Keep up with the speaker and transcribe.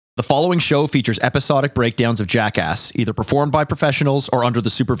The following show features episodic breakdowns of Jackass, either performed by professionals or under the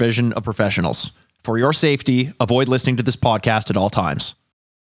supervision of professionals. For your safety, avoid listening to this podcast at all times.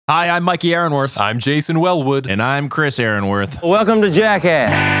 Hi, I'm Mikey Aaronworth. I'm Jason Wellwood. And I'm Chris Aaronworth. Welcome to Jackass.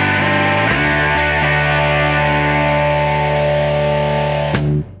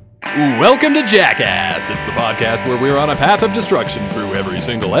 Welcome to Jackass. It's the podcast where we're on a path of destruction through every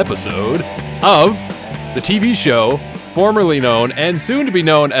single episode of the TV show formerly known and soon to be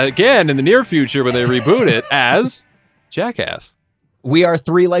known again in the near future when they reboot it as Jackass. We are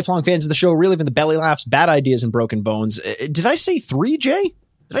three lifelong fans of the show, reliving the belly laughs, bad ideas, and broken bones. Did I say three, Jay?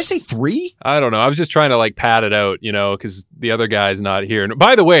 Did I say three? I don't know. I was just trying to pad it out, because the other guy's not here. And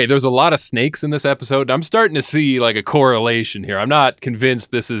by the way, there's a lot of snakes in this episode. And I'm starting to see a correlation here. I'm not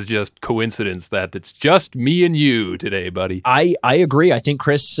convinced this is just coincidence that it's just me and you today, buddy. I agree. I think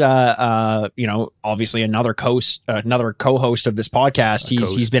Chris, obviously another co-host of this podcast.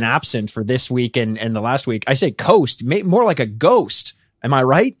 He's been absent for this week and the last week. I say coast, more like a ghost. Am I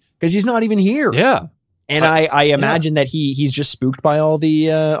right? Because he's not even here. Yeah. And I imagine that he's just spooked by all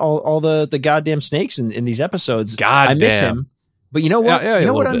the goddamn snakes in these episodes. I miss him. But you know what? Yeah, you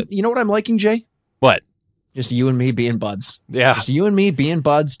know what I'm liking, Jay? What? Just you and me being buds. Yeah. Just you and me being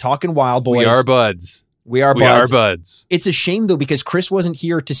buds, talking Wild Boys. We are buds. We are buds. It's a shame though, because Chris wasn't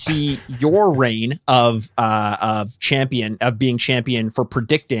here to see your reign of being champion for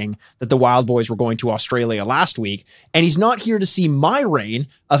predicting that the Wild Boys were going to Australia last week, and he's not here to see my reign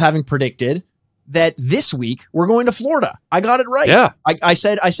of having predicted that this week we're going to Florida. I got it right. Yeah. I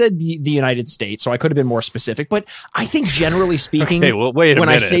said the United States, so I could have been more specific, but I think generally speaking, okay, well, wait a when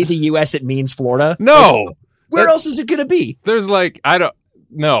minute. I say the US, it means Florida. No. Where else is it going to be? There's No,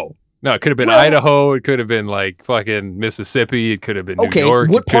 it could have been Idaho. It could have been fucking Mississippi. It could have been New York.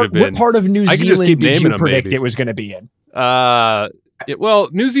 What part of New Zealand did you predict it was going to be in?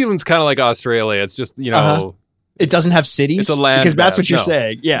 New Zealand's kind of like Australia. It's just, It doesn't have cities? It's a land because that's mass. what you're No.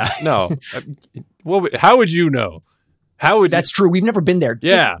 saying. Yeah. No. How would you know? That's true. We've never been there.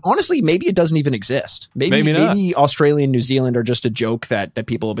 Yeah. Honestly, maybe it doesn't even exist. Maybe Australia and New Zealand are just a joke that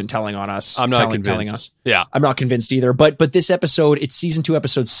people have been telling on us. I'm not convinced. Yeah. I'm not convinced either. But this episode, it's season 2,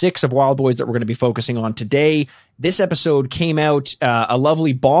 episode 6 of Wild Boys that we're going to be focusing on today. This episode came out a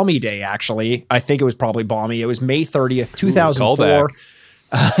lovely balmy day, actually. I think it was probably balmy. It was May 30th, 2004.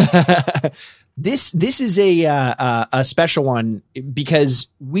 This is a special one because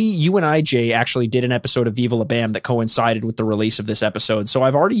you and I, Jay, actually did an episode of Viva La Bam that coincided with the release of this episode. So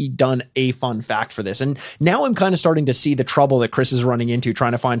I've already done a fun fact for this. And now I'm kind of starting to see the trouble that Chris is running into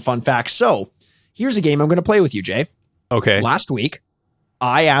trying to find fun facts. So here's a game I'm going to play with you, Jay. Okay. Last week,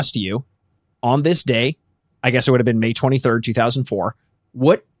 I asked you on this day, I guess it would have been May 23rd, 2004,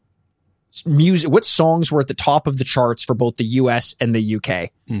 what songs were at the top of the charts for both the US and the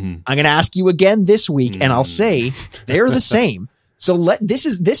UK. Mm-hmm. I'm going to ask you again this week, and I'll say they're the same. So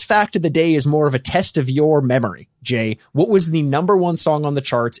this fact of the day is more of a test of your memory. Jay, what was the number one song on the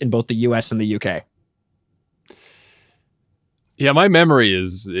charts in both the US and the UK? Yeah, my memory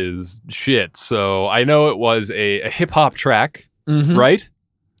is shit. So I know it was a hip hop track, right?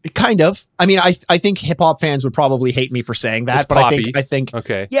 Kind of. I mean, I think hip hop fans would probably hate me for saying that, It's but poppy. I think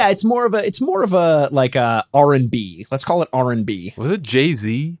Okay. Yeah, it's more of a like a R&B. Let's call it R&B. Was it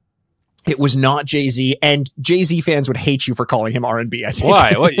Jay-Z? It was not Jay-Z, and Jay-Z fans would hate you for calling him R&B, I think.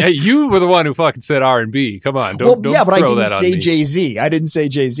 Why? Well, hey, you were the one who fucking said R&B. Come on, don't but I throw didn't that on say me. Jay-Z. I didn't say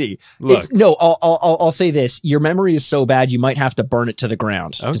Jay-Z. Look. I'll say this. Your memory is so bad, you might have to burn it to the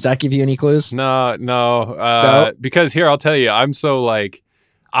ground. Okay. Does that give you any clues? No. No? Because here, I'll tell you,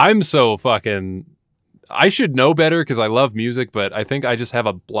 I'm so fucking, I should know better because I love music, but I think I just have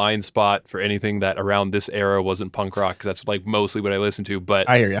a blind spot for anything that around this era wasn't punk rock, because that's mostly what I listen to. But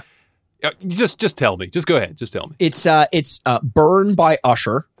I hear you. Just tell me. Just go ahead. Just tell me. It's Burn by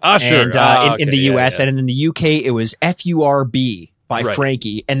Usher. Usher. And in the yeah, US, yeah. and in the UK, it was FURB by Right.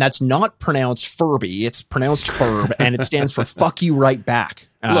 Frankie, and that's not pronounced Furby. It's pronounced Furb, and it stands for fuck you right back.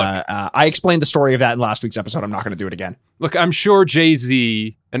 I explained the story of that in last week's episode. I'm not going to do it again. Look, I'm sure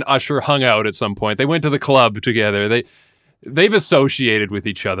Jay-Z and Usher hung out at some point. They went to the club together. They've associated with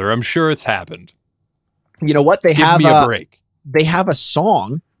each other. I'm sure it's happened. You know what? Give me a break. They have a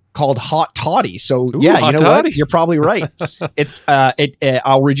song called Hot Toddy. So Ooh, yeah, Hot you know Toddy. what? You're probably right. It's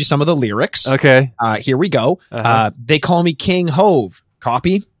I'll read you some of the lyrics. Okay. Here we go. Uh-huh. They call me King Hove.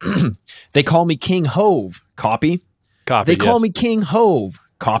 Copy. They call me King Hove. Copy. Copy. They call me King Hove.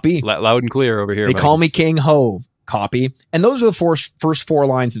 Copy. Loud and clear over here. They Mike. call me King Hove. Copy. And those are the first 4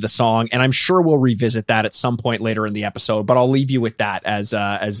 lines of the song, and I'm sure we'll revisit that at some point later in the episode, but I'll leave you with that as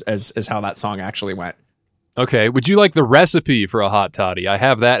how that song actually went. Okay. Would you like the recipe for a hot toddy? I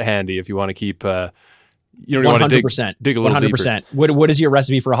have that handy if you want to keep. You don't want to 100%. dig a little 100%. What is your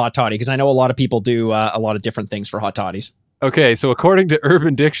recipe for a hot toddy? Because I know a lot of people do a lot of different things for hot toddies. Okay, so according to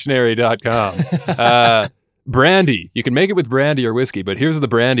UrbanDictionary.com, brandy. You can make it with brandy or whiskey, but here's the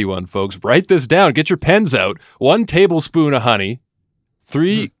brandy one, folks. Write this down. Get your pens out. 1 tablespoon of honey,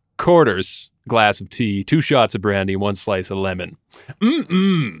 3/4 glass of tea, 2 shots of brandy, 1 slice of lemon.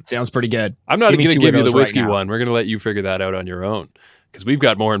 Sounds pretty good. I'm not going to give you the whiskey right now. one. We're going to let you figure that out on your own because we've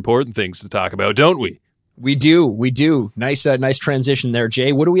got more important things to talk about, don't we? We do. Nice transition there,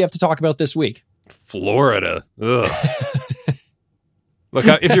 Jay. What do we have to talk about this week? Florida. Ugh. Look,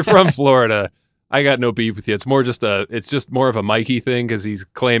 if you're from Florida, I got no beef with you. It's just more of a Mikey thing because he's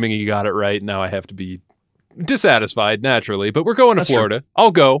claiming he got it right. Now I have to be dissatisfied naturally, but we're going to Florida. True.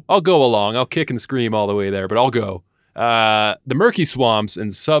 I'll go along. I'll kick and scream all the way there, but I'll go. The murky swamps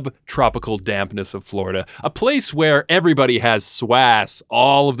and subtropical dampness of Florida, a place where everybody has swass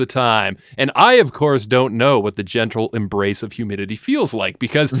all of the time. And I, of course, don't know what the gentle embrace of humidity feels like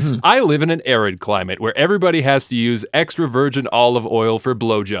because I live in an arid climate where everybody has to use extra virgin olive oil for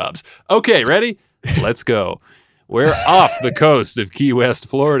blowjobs. Okay, ready? Let's go. We're off the coast of Key West,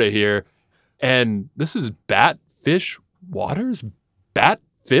 Florida here. And this is Batfish Waters?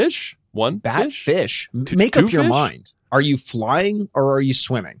 Batfish? Fish. Make up your mind. Are you flying or are you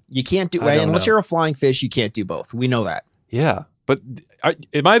swimming? You can't do unless you're a flying fish. You can't do both. We know that. Yeah, but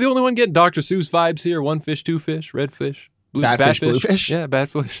am I the only one getting Dr. Seuss vibes here? 1 fish, 2 fish, red fish, batfish, blue fish. Yeah,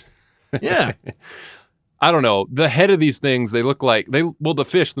 batfish. Yeah. I don't know. The head of these things, they look like the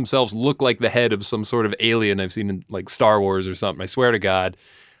fish themselves look like the head of some sort of alien I've seen in like Star Wars or something. I swear to God.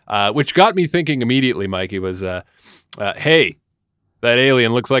 Which got me thinking immediately, Mikey, was, hey. That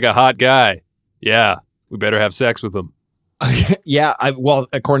alien looks like a hot guy. Yeah, we better have sex with him. Yeah,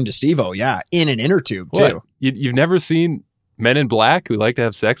 according to Steve-O, yeah, in an inner tube, too. What? You've never seen men in black who like to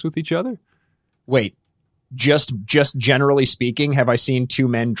have sex with each other? Wait, just generally speaking, have I seen 2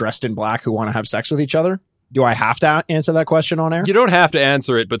 men dressed in black who want to have sex with each other? Do I have to answer that question on air? You don't have to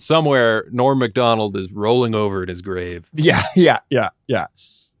answer it, but somewhere Norm Macdonald is rolling over in his grave. Yeah.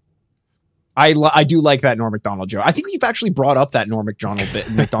 I do like that Norm Macdonald joke. I think we've actually brought up that Norm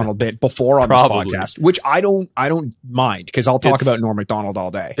Macdonald bit before on this podcast, which I don't mind because I'll talk about Norm Macdonald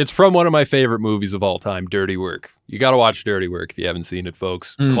all day. It's from one of my favorite movies of all time, Dirty Work. You got to watch Dirty Work if you haven't seen it,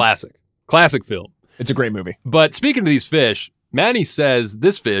 folks. Classic film. It's a great movie. But speaking of these fish, Manny says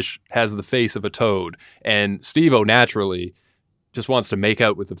this fish has the face of a toad, and Steve-O naturally just wants to make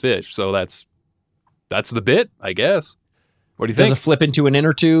out with the fish. So that's the bit, I guess. What do you think? Does a flip into an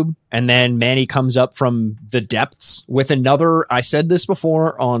inner tube, and then Manny comes up from the depths with another. I said this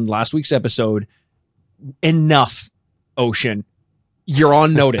before on last week's episode. Enough, Ocean. You're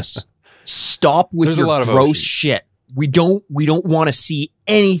on notice. Stop with your gross shit. We don't want to see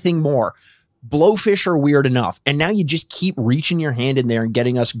anything more. Blowfish are weird enough, and now you just keep reaching your hand in there and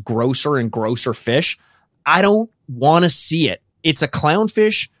getting us grosser and grosser fish. I don't want to see it. It's a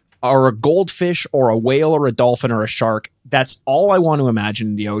clownfish or a goldfish or a whale or a dolphin or a shark. That's all I want to imagine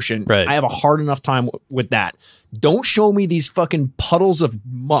in the ocean. Right. I have a hard enough time with that. Don't show me these fucking puddles of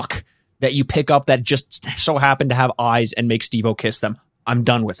muck that you pick up that just so happen to have eyes and make Steve-O kiss them. I'm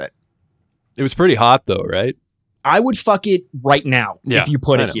done with it. It was pretty hot though, right? I would fuck it right now if you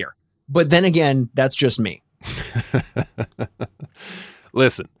put it here. But then again, that's just me.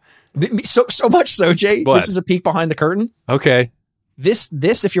 Listen. So much so, Jay, what? This is a peek behind the curtain. Okay. This,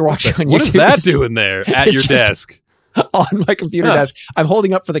 if you're watching on YouTube. What is that doing there at your desk? On my computer desk. I'm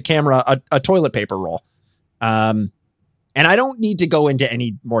holding up for the camera a toilet paper roll. And I don't need to go into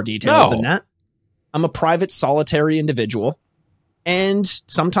any more details than that. I'm a private, solitary individual. And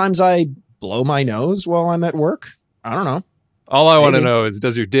sometimes I blow my nose while I'm at work. I don't know. All I want to know is,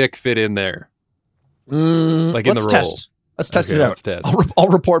 does your dick fit in there? Like in the roll? Let's test it out. I'll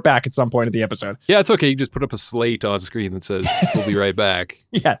report back at some point of the episode. Yeah, it's okay. You just put up a slate on screen that says, we'll be right back.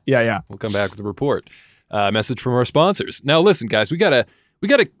 Yeah. We'll come back with a report. Message from our sponsors. Now, listen, guys, we gotta.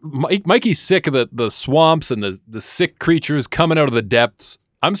 Mikey's sick of the swamps and the sick creatures coming out of the depths.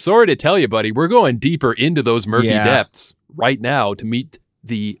 I'm sorry to tell you, buddy, we're going deeper into those murky depths right now to meet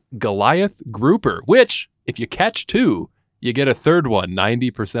the Goliath Grouper, which, if you catch 2, you get a third one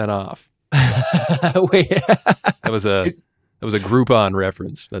 90% off. Wait, that was a Groupon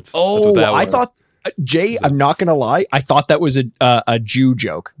reference. That's what that I was. Jay, I'm not going to lie. I thought that was a Jew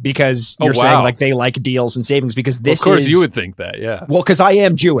joke because you're saying like they like deals and savings because this of course is, you would think that. Yeah. Well, because I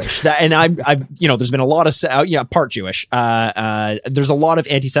am Jewish and I've, there's been a lot of, part Jewish. There's a lot of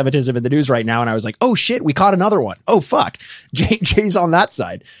anti-Semitism in the news right now. And I was like, oh shit, we caught another one. Oh fuck. Jay's on that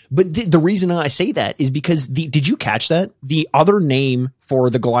side. But the reason I say that is because did you catch that? The other name for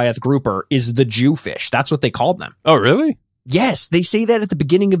the Goliath grouper is the Jewfish. That's what they called them. Oh, really? Yes, they say that at the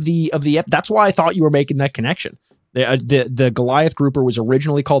beginning of the that's why I thought you were making that connection. The Goliath grouper was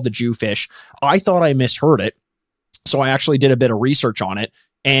originally called the Jewfish. I thought I misheard it, so I actually did a bit of research on it.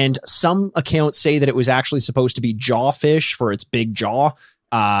 And some accounts say that it was actually supposed to be jawfish for its big jaw,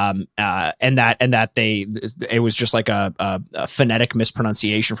 and that it was just like a phonetic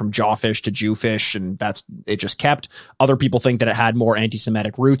mispronunciation from jawfish to Jewfish, and that's it just kept. Other people think that it had more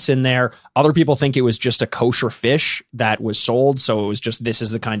anti-Semitic roots in there. Other people think it was just a kosher fish that was sold, so it was just this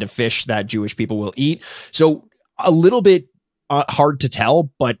is the kind of fish that Jewish people will eat. So a little bit hard to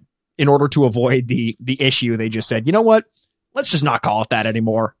tell, but in order to avoid the issue, they just said, you know what, let's just not call it that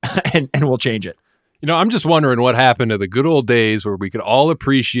anymore, and we'll change it. I'm just wondering what happened to the good old days where we could all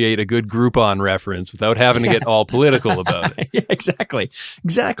appreciate a good Groupon reference without having to get all political about it. Yeah, exactly.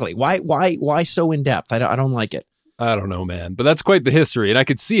 Why so in depth? I don't like it. I don't know, man. But that's quite the history. And I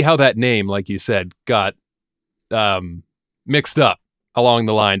could see how that name, like you said, got mixed up along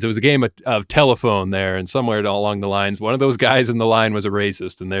the lines. It was a game of telephone there, and somewhere along the lines, one of those guys in the line was a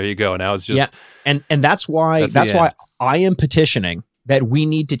racist, and there you go. Now it's just... Yeah, and that's why I am petitioning that we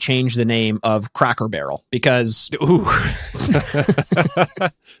need to change the name of Cracker Barrel because... Ooh.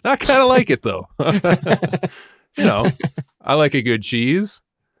 I kind of like it, though. I like a good cheese.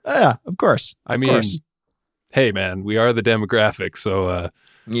 Yeah, of course. Hey, man, we are the demographic, so...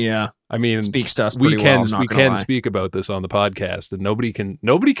 yeah. I mean, it speaks to us pretty well. We can speak about this on the podcast, and nobody can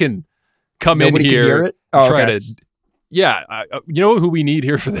come in here can hear it? Try to... Yeah, you know who we need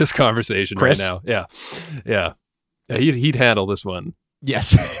here for this conversation Chris? Right now? Yeah. He'd handle this one.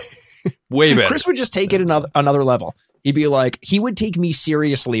 Yes. Way better. Chris would just take it another level. He'd be like, he would take me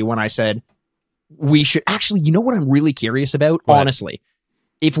seriously when I said, we should actually, you know what I'm really curious about? What? Honestly,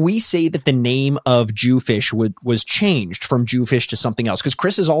 if we say that the name of Jewfish was changed from Jewfish to something else, because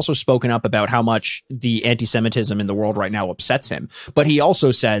Chris has also spoken up about how much the anti-Semitism in the world right now upsets him. But he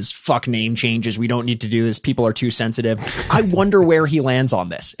also says, fuck name changes. We don't need to do this. People are too sensitive. I wonder where he lands on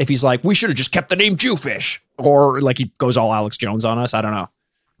this. If he's like, we should have just kept the name Jewfish, or like he goes all Alex Jones on us. I don't know.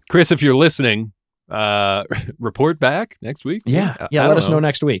 Chris, if you're listening, report back next week. Yeah. Let us know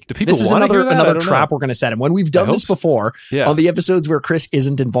next week. Do people this is another trap we're going to set him. When we've done this before on the episodes where Chris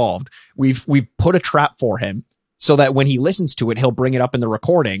isn't involved, we've put a trap for him so that when he listens to it, he'll bring it up in the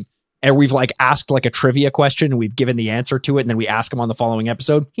recording. And we've like asked like a trivia question and we've given the answer to it. And then we ask him on the following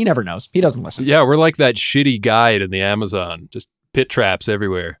episode. He never knows. He doesn't listen. Yeah. We're like that shitty guide in the Amazon. Just pit traps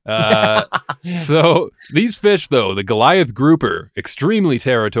everywhere. So these fish, though, the Goliath grouper, extremely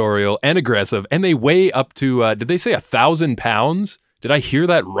territorial and aggressive, and they weigh up to, did they say 1,000 pounds? Did I hear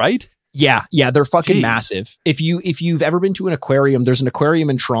that right? Yeah, they're fucking massive. If you've ever been to an aquarium, there's an aquarium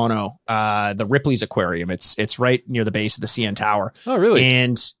in Toronto, the Ripley's Aquarium. It's right near the base of the CN Tower. Oh, really?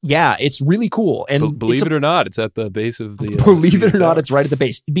 And yeah, it's really cool. And believe it or not, it's at the base of the. Believe it or not, it's right at the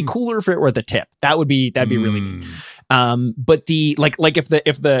base. It'd be cooler if it were at the tip. That'd be really neat. But the like if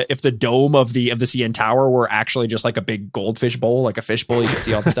the dome of the CN Tower were actually just like a big goldfish bowl, like a fish bowl, you could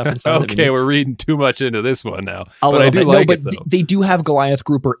see all the stuff inside. Okay, we're reading too much into this one now. But I do like it, though. They do have Goliath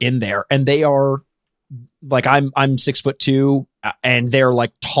grouper in there, and they are like I'm 6'2", and they're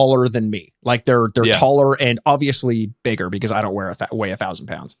like taller than me. Like they're taller and obviously bigger because I don't weigh 1,000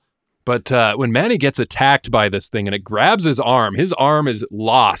 pounds. But when Manny gets attacked by this thing and it grabs his arm is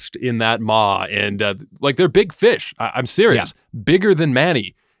lost in that maw. And like they're big fish. I'm serious. Yeah. Bigger than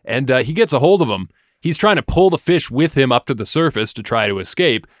Manny. And he gets a hold of him. He's trying to pull the fish with him up to the surface to try to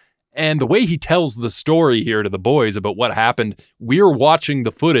escape. And the way he tells the story here to the boys about what happened, we're watching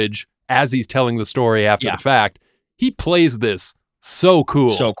the footage as he's telling the story after the fact. He plays this so cool.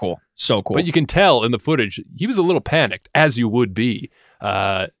 So cool. But you can tell in the footage, he was a little panicked, as you would be.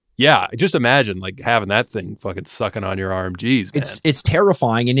 Yeah, just imagine like having that thing fucking sucking on your arm. Jeez, man. It's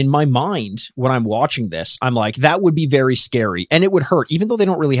terrifying. And in my mind, when I'm watching this, I'm like, that would be very scary. And it would hurt, even though they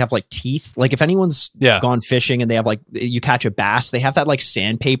don't really have like teeth. Like if anyone's gone fishing and they have like, you catch a bass, they have that like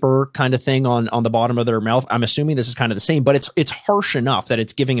sandpaper kind of thing on the bottom of their mouth. I'm assuming this is kind of the same, but it's harsh enough that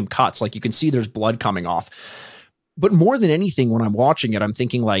it's giving him cuts. Like you can see there's blood coming off. But more than anything, when I'm watching it, I'm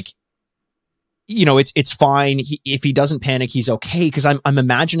thinking like, you know, it's fine. If he doesn't panic, he's okay. Because I'm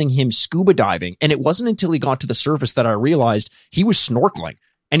imagining him scuba diving, and it wasn't until he got to the surface that I realized he was snorkeling.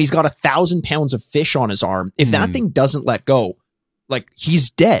 and he's got 1,000 pounds of fish on his arm. If that thing doesn't let go, like he's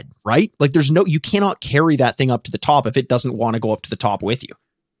dead, right? Like you cannot carry that thing up to the top if it doesn't want to go up to the top with you.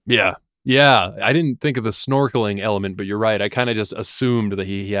 Yeah. Yeah. I didn't think of the snorkeling element, but you're right. I kind of just assumed that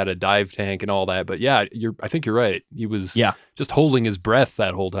he had a dive tank and all that. But yeah, I think you're right. He was just holding his breath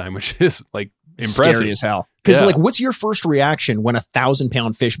that whole time, which is like impressive. Scary as hell. Because like, what's your first reaction when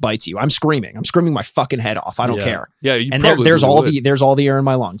 1,000-pound fish bites you? I'm screaming my fucking head off. I don't care. Yeah. And there's all the air in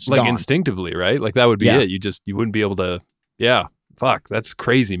my lungs. Like gone. Instinctively, right? Like that would be it. You wouldn't be able to. Yeah. Fuck, that's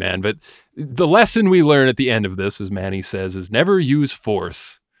crazy, man. But the lesson we learn at the end of this, as Manny says, is never use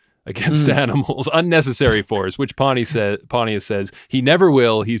force against animals, unnecessary force, which Pontius says he never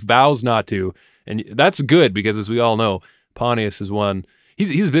will. He vows not to. And that's good because, as we all know, Pontius is one.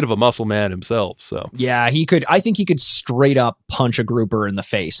 He's a bit of a muscle man himself. So yeah, I think he could straight up punch a grouper in the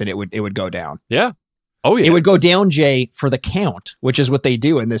face and it would go down. Yeah. Oh, yeah. It would go down, Jay, for the count, which is what they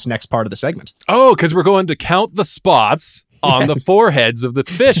do in this next part of the segment. Oh, because we're going to count the spots on the foreheads of the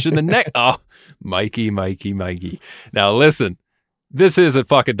fish in the neck. Oh, Mikey. Now, listen, this is a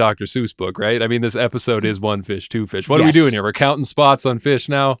fucking Dr. Seuss book, right? I mean, this episode is one fish, two fish. What are we doing here? We're counting spots on fish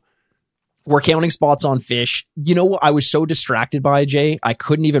now? We're counting spots on fish. You know what I was so distracted by, Jay? I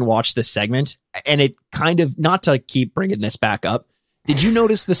couldn't even watch this segment. And it kind of, not to keep bringing this back up, did you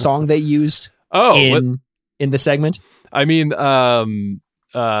notice the song they used in the segment? I mean,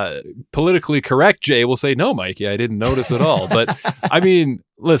 politically correct Jay will say, no, Mikey, I didn't notice at all. But I mean,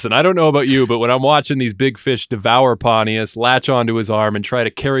 listen, I don't know about you, but when I'm watching these big fish devour Pontius, latch onto his arm and try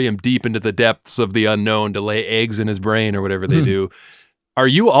to carry him deep into the depths of the unknown to lay eggs in his brain or whatever they do, are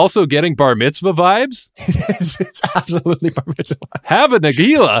you also getting bar mitzvah vibes? It's absolutely bar mitzvah vibes. Have a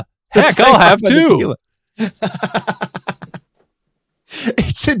Nagila. Heck, I'll have two.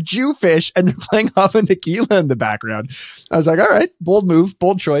 It's a Jewfish, and they're playing Hava Nagila in the background. I was like, all right, bold move,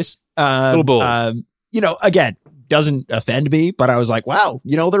 bold choice. Little bold. Again, doesn't offend me, but I was like, wow,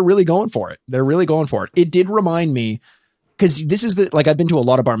 they're really going for it. They're really going for it. It did remind me, because this is I've been to a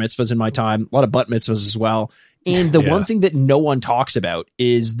lot of bar mitzvahs in my time, a lot of butt mitzvahs as well. And the one thing that no one talks about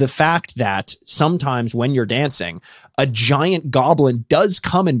is the fact that sometimes when you're dancing, a giant goblin does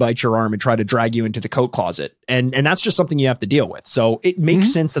come and bite your arm and try to drag you into the coat closet. And that's just something you have to deal with. So it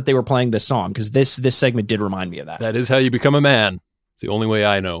makes sense that they were playing this song, because this segment did remind me of that. That is how you become a man. It's the only way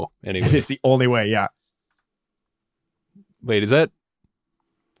I know. Anyway. It's the only way, yeah. Wait, is that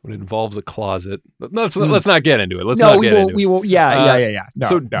when it involves a closet? Let's not get into it. We won't. Yeah.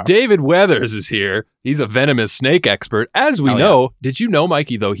 No. David Weathers is here. He's a venomous snake expert. As we know, did you know,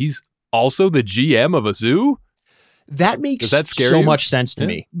 Mikey, though, he's also the GM of a zoo? That makes so much sense to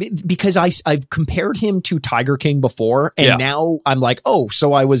me, because I've compared him to Tiger King before, and now I'm like, oh,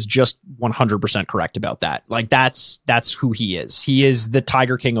 so I was just 100% correct about that. Like that's who he is. He is the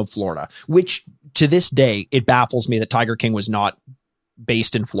Tiger King of Florida, which to this day, it baffles me that Tiger King was not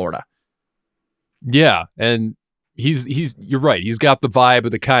based in Florida. Yeah, and you're right. He's got the vibe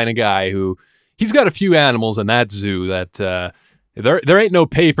of the kind of guy who, he's got a few animals in that zoo that there ain't no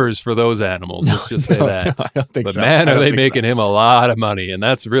papers for those animals. Let's just say that. No, I don't think but so. Man, are they making him a lot of money, and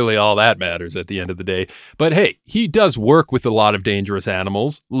that's really all that matters at the end of the day. But hey, he does work with a lot of dangerous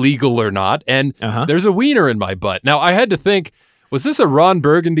animals, legal or not, and there's a wiener in my butt. Now, I had to think, was this a Ron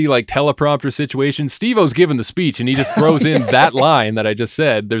Burgundy like teleprompter situation? Steve-O's giving the speech and he just throws in that line that I just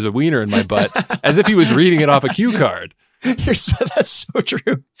said, there's a wiener in my butt, as if he was reading it off a cue card. That's so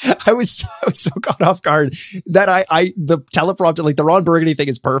true. I was so caught off guard that the teleprompter, like the Ron Burgundy thing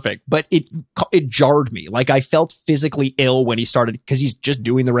is perfect, but it jarred me. Like I felt physically ill when he started, because he's just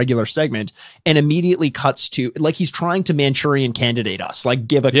doing the regular segment and immediately cuts to, like, he's trying to Manchurian candidate us, like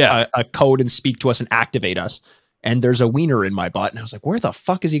give a code and speak to us and activate us. And there's a wiener in my butt. And I was like, where the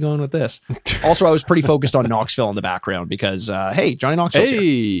fuck is he going with this? Also, I was pretty focused on Knoxville in the background because, hey, Johnny Knoxville's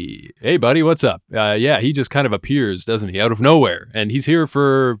here. Hey, buddy, what's up? He just kind of appears, doesn't he, out of nowhere. And he's here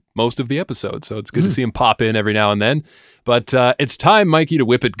for most of the episode. So it's good to see him pop in every now and then. But it's time, Mikey, to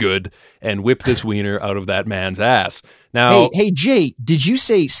whip it good and whip this wiener out of that man's ass. Now, Hey, Jay, did you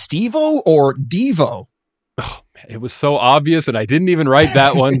say Steve-O or Devo? Oh, man, it was so obvious, and I didn't even write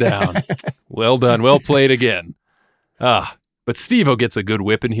that one down. Well done. Well played again. But Steve-O gets a good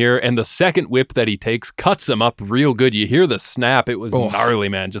whip in here, and the second whip that he takes cuts him up real good. You hear the snap. It was gnarly,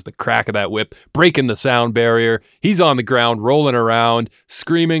 man. Just the crack of that whip, breaking the sound barrier. He's on the ground, rolling around,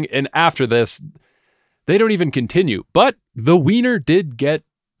 screaming, and after this, they don't even continue. But the wiener did get,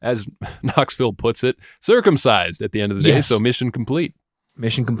 as Knoxville puts it, circumcised at the end of the day, so mission complete.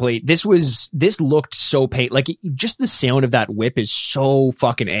 Mission complete. This looked so just the sound of that whip is so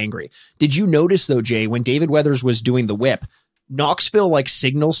fucking angry. Did you notice though, Jay, when David Weathers was doing the whip, Knoxville like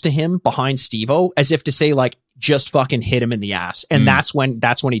signals to him behind Steve-O as if to say like, just fucking hit him in the ass. And that's when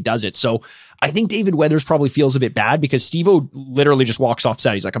he does it. So I think David Weathers probably feels a bit bad because Steve-O literally just walks off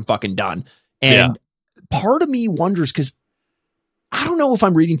set. He's like, I'm fucking done. And part of me wonders, because I don't know if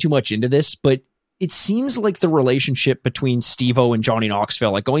I'm reading too much into this, but it seems like the relationship between Steve-O and Johnny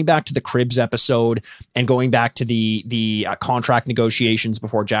Knoxville, like going back to the Cribs episode and going back to the contract negotiations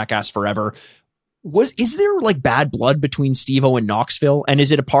before Jackass Forever, is there like bad blood between Steve-O and Knoxville? And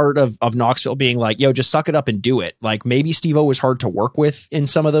is it a part of Knoxville being like, yo, just suck it up and do it? Like maybe Steve-O was hard to work with in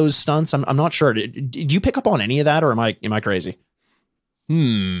some of those stunts. I'm not sure. Did you pick up on any of that, or am I crazy?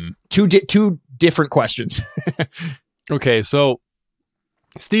 Two different questions. Okay, so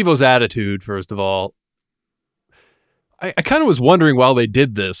Steve-O's attitude, first of all, I kind of was wondering while they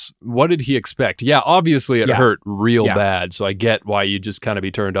did this, what did he expect? Yeah, obviously it hurt real bad, so I get why you'd just kind of be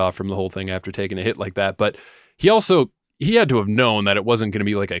turned off from the whole thing after taking a hit like that. But he had to have known that it wasn't going to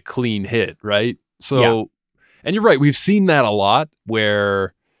be like a clean hit, right? So, and you're right, we've seen that a lot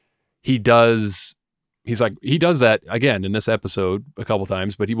where he does that again in this episode a couple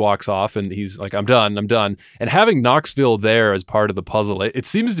times, but he walks off and he's like, I'm done. And having Knoxville there as part of the puzzle, it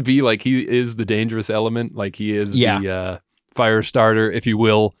seems to be like he is the dangerous element, like he is the fire starter, if you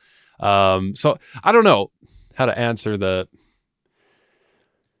will. So I don't know how to answer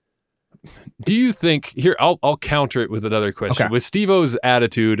do you think here, I'll counter it with another question. Okay. With Steve-O's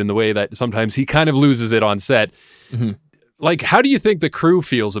attitude and the way that sometimes he kind of loses it on set, like, how do you think the crew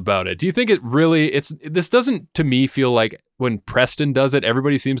feels about it? Do you think it really, this doesn't to me feel like when Preston does it,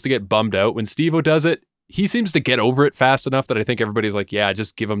 everybody seems to get bummed out. When Steve-O does it, he seems to get over it fast enough that I think everybody's like, yeah,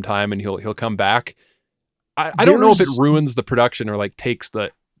 just give him time and he'll come back. I don't know if it ruins the production or like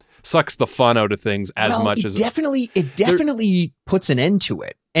sucks the fun out of things as much as it definitely puts an end to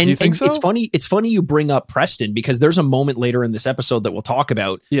it. And, so? It's funny you bring up Preston, because there's a moment later in this episode that we'll talk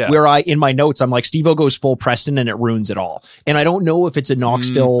about where in my notes, I'm like, Steve-O goes full Preston and it ruins it all. And I don't know if it's a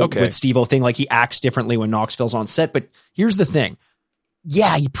Knoxville with Steve-O thing, like he acts differently when Knoxville's on set, but here's the thing.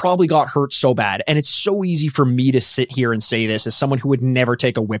 Yeah, he probably got hurt so bad. And it's so easy for me to sit here and say this as someone who would never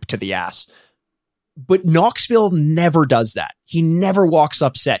take a whip to the ass. But Knoxville never does that. He never walks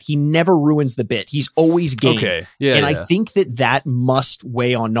upset. He never ruins the bit. He's always game. Okay. Yeah, and I think that must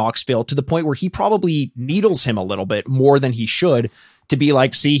weigh on Knoxville to the point where he probably needles him a little bit more than he should, to be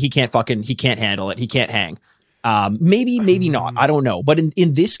like, see, he can't handle it. He can't hang. Maybe not. I don't know. But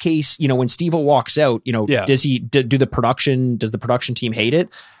in this case, when Steve-O walks out, does the production team hate it?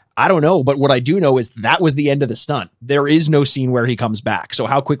 I don't know, but what I do know is that was the end of the stunt. There is no scene where he comes back. So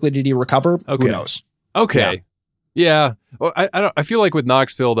how quickly did he recover? Okay. Who knows? Okay. Yeah. Well, I feel like with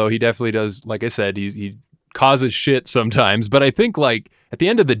Knoxville, though, he definitely does, like I said, he causes shit sometimes. But I think, like, at the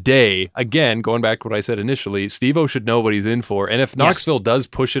end of the day, again, going back to what I said initially, Steve-O should know what he's in for. And if Knoxville does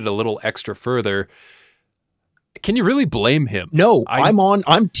push it a little extra further, can you really blame him? No,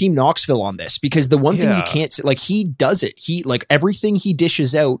 I'm Team Knoxville on this, because the one thing you can't say, like, he does it. He, like, everything he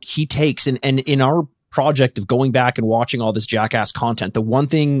dishes out, he takes. And in our project of going back and watching all this Jackass content, the one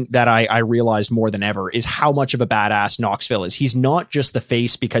thing that I realized more than ever is how much of a badass Knoxville is. He's not just the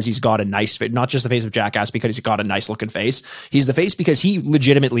face because he's got a nice fit, not just the face of Jackass because he's got a nice looking face. He's the face because he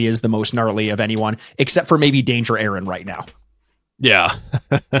legitimately is the most gnarly of anyone, except for maybe Danger Aaron right now. Yeah.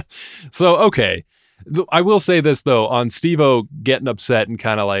 So, okay. I will say this, though, on Steve-O getting upset and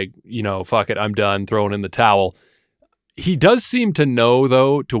kind of like, fuck it, I'm done, throwing in the towel. He does seem to know,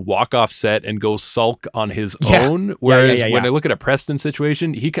 though, to walk off set and go sulk on his own. Whereas when I look at a Preston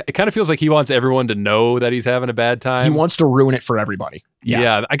situation, it kind of feels like he wants everyone to know that he's having a bad time. He wants to ruin it for everybody.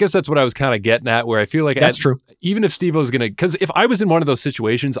 Yeah, I guess that's what I was kind of getting at, where I feel like that's true. Even if Steve-O's going to, because if I was in one of those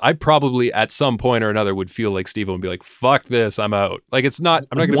situations, I probably at some point or another would feel like Steve-O and be like, fuck this, I'm out. Like, I'm not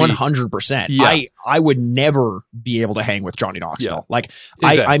going to 100%. Yeah. I would never be able to hang with Johnny Knoxville. Yeah. Like,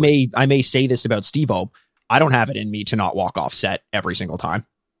 exactly. I may say this about Steve-O. I don't have it in me to not walk off set every single time.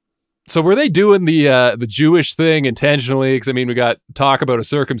 So were they doing the Jewish thing intentionally? Because, I mean, we got talk about a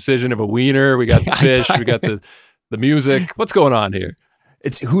circumcision of a wiener. We got the fish. We got the music. What's going on here?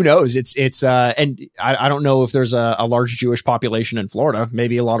 Who knows? And I don't know if there's a large Jewish population in Florida,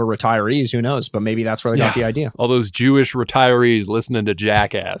 maybe a lot of retirees, who knows, but maybe that's where they got the idea. All those Jewish retirees listening to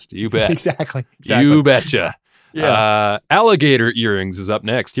Jackass. You bet. Exactly. You betcha. Yeah. Alligator earrings is up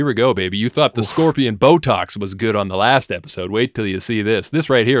next. Here we go, baby. You thought the scorpion Botox was good on the last episode. Wait till you see this. This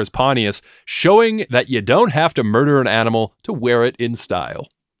right here is Pontius showing that you don't have to murder an animal to wear it in style.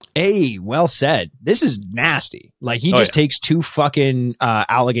 Hey, well said. This is nasty. Like, he just takes two fucking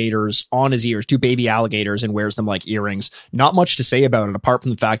alligators on his ears, two baby alligators, and wears them like earrings. Not much to say about it, apart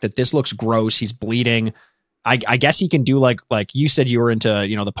from the fact that this looks gross. He's bleeding. I guess he can do like you said you were into,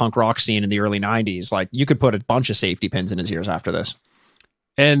 you know, the punk rock scene in the early 90s. Like you could put a bunch of safety pins in his ears after this.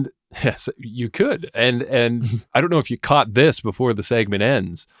 And yes, you could. And I don't know if you caught this before the segment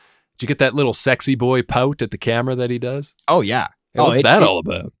ends. Did you get that little sexy boy pout at the camera that he does? Oh yeah. What's that all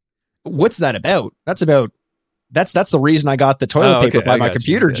about? What's that about? That's the reason I got the toilet paper by my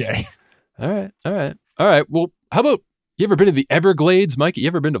computer, Jay. All right. Well, how about, you ever been to the Everglades, Mike? You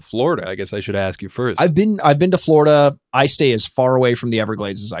ever been to Florida? I guess I should ask you first. I've been to Florida. I stay as far away from the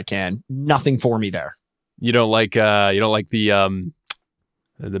Everglades as I can. Nothing for me there. You don't like the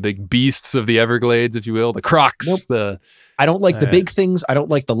big beasts of the Everglades, if you will, the crocs. Nope. I don't like the big things. I don't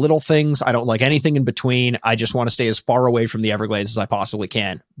like the little things. I don't like anything in between. I just want to stay as far away from the Everglades as I possibly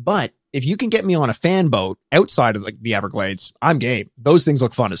can. But if you can get me on a fan boat outside of the Everglades, I'm game. Those things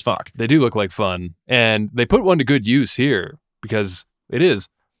look fun as fuck. They do look like fun. And they put one to good use here because it is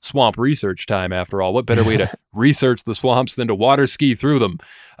swamp research time after all. What better way to research the swamps than to water ski through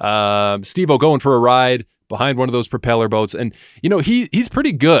them? Steve-O going for a ride behind one of those propeller boats. And, you know, he's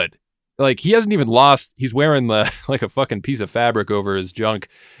pretty good. Like, he hasn't even lost. He's wearing like a fucking piece of fabric over his junk.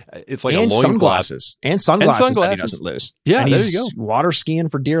 It's like and a sunglasses. And sunglasses that he doesn't lose. Yeah, and there he's you go. Water skiing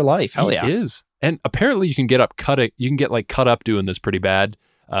for dear life. Hell yeah. He is. And apparently you can get cut up doing this pretty bad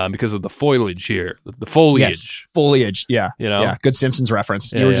because of the foliage here. The foliage. Yes, foliage. Yeah. You know? Yeah. Good Simpsons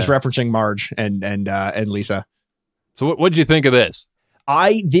reference. You were just referencing Marge and Lisa. So what did you think of this?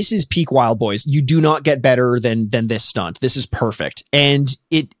 This is peak Wild Boys. You do not get better than this stunt. This is perfect. And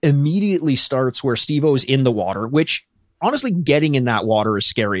it immediately starts where Steve-O's in the water, which honestly, getting in that water is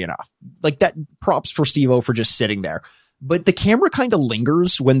scary enough. Like, that, props for Steve-O for just sitting there. But the camera kind of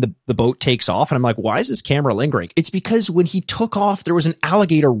lingers when the boat takes off. And I'm like, why is this camera lingering? It's because when he took off, there was an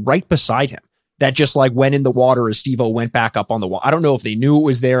alligator right beside him that just like went in the water as Steve-O went back up on the wall. I don't know if they knew it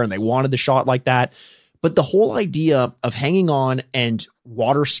was there and they wanted the shot like that. But the whole idea of hanging on and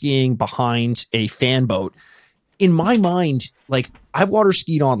water skiing behind a fan boat, in my mind, like, I've water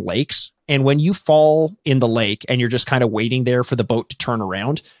skied on lakes, and when you fall in the lake and you're just kind of waiting there for the boat to turn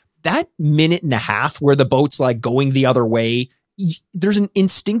around, that minute and a half where the boat's like going the other way, there's an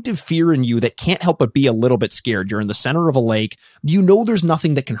instinctive fear in you that can't help but be a little bit scared. You're in the center of a lake. You know there's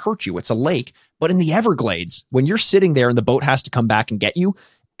nothing that can hurt you. It's a lake. But in the Everglades, when you're sitting there and the boat has to come back and get you,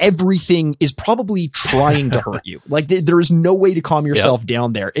 everything is probably trying to hurt you. Like, there is no way to calm yourself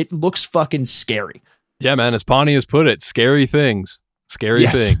down there. It looks fucking scary. Yeah, man. As Pawnee has put it, scary things. Scary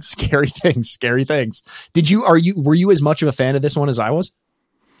things. Were you as much of a fan of this one as I was?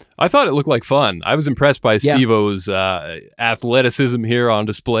 I thought it looked like fun. I was impressed by Steve-O's athleticism here on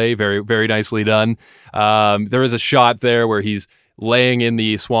display. Very, very nicely done. There is a shot there where he's laying in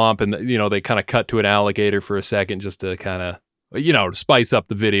the swamp and, you know, they kind of cut to an alligator for a second just to kind of, you know, spice up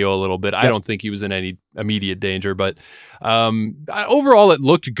the video a little bit. I don't think he was in any immediate danger, but overall it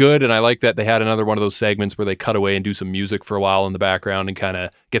looked good. And I like that they had another one of those segments where they cut away and do some music for a while in the background and kind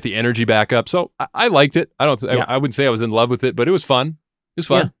of get the energy back up. So I liked it. I wouldn't say I was in love with it, but it was fun. It was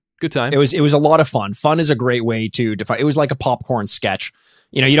fun. Yeah. Good time. It was a lot of fun. Fun is a great way to define. It was like a popcorn sketch.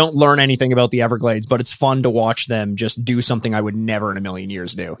 You know, you don't learn anything about the Everglades, but it's fun to watch them just do something I would never in a million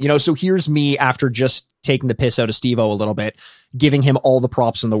years do. You know, so here's me after just taking the piss out of Steve-O a little bit, giving him all the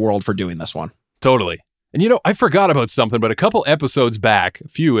props in the world for doing this one. Totally. And, you know, I forgot about something, but a couple episodes back, a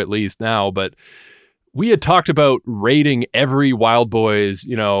few at least now, but we had talked about rating every Wild Boys,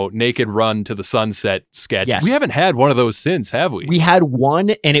 you know, naked run to the sunset sketch. Yes. We haven't had one of those since, have we? We had one,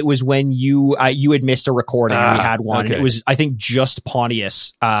 and it was when you had missed a recording, and we had one. Okay. It was, I think, just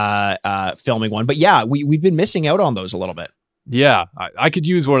Pontius filming one. But yeah, we've been missing out on those a little bit. Yeah, I could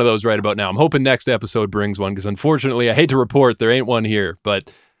use one of those right about now. I'm hoping next episode brings one, because unfortunately, I hate to report there ain't one here, but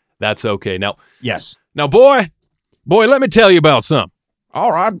that's okay. Now, boy, let me tell you about something.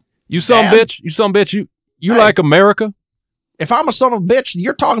 All right. You son bitch, you hey, like America? If I'm a son of a bitch,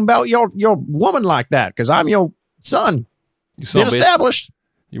 you're talking about your woman like that, because I'm your son. You son been established.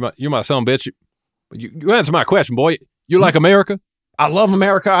 You're my son bitch. You answer my question, boy. You like America? I love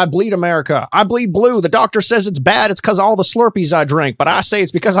America. I bleed America. I bleed blue. The doctor says it's bad. It's because of all the Slurpees I drink, but I say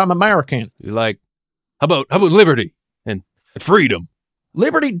it's because I'm American. You like, how about liberty and freedom?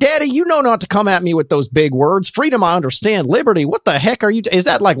 Liberty, Daddy, you know not to come at me with those big words. Freedom, I understand. Liberty, what the heck are you? Is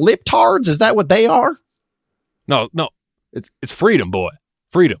that like lip-tards? Is that what they are? No, it's freedom, boy.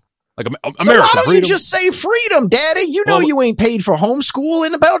 Freedom. Like America. So why don't you just say freedom, Daddy? You know you ain't paid for homeschool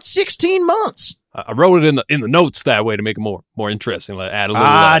in about 16 months. I wrote it in the notes that way to make it more interesting. Like add a little.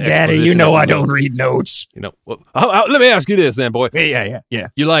 Daddy, you know I don't read notes. You know, well, let me ask you this, then, boy. Yeah.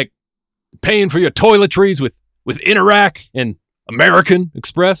 You like paying for your toiletries with Interac and American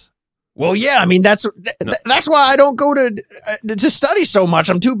Express? Well, yeah, I mean, that's why I don't go to study so much.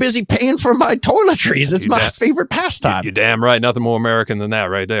 I'm too busy paying for my toiletries. It's my favorite pastime. You're damn right. Nothing more American than that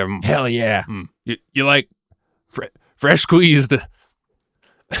right there. Hell yeah. You like fresh squeezed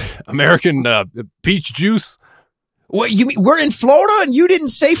American peach juice? What, you mean we're in Florida and you didn't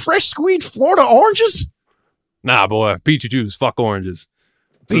say fresh squeezed Florida oranges? Nah, boy. Peach juice. Fuck oranges.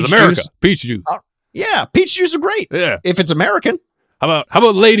 This Peach is America. juice? Peach juice. Yeah, peach juice are great. Yeah. If it's American. How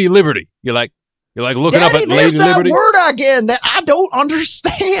about Lady Liberty? You like looking Daddy, up at there's Lady that Liberty? word again that I don't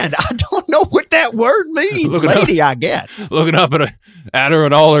understand. I don't know what that word means. Lady, I get. Looking up at her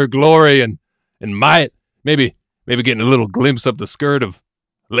in all her glory and might. Maybe getting a little glimpse up the skirt of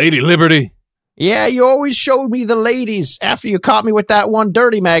Lady Liberty. Yeah, you always showed me the ladies after you caught me with that one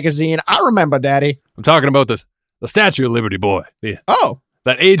dirty magazine. I remember, Daddy. I'm talking about the Statue of Liberty, boy.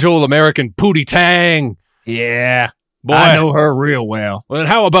 That age-old American Pootie Tang. Yeah. Boy. I know her real well. Well, then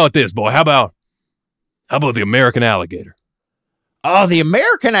how about this, boy? How about the American alligator? Oh, the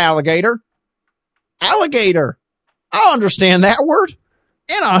American alligator? Alligator. I understand that word.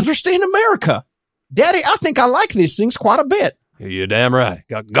 And I understand America. Daddy, I think I like these things quite a bit. You're damn right.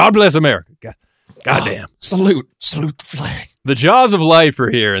 God bless America. God damn. Salute the flag. The jaws of life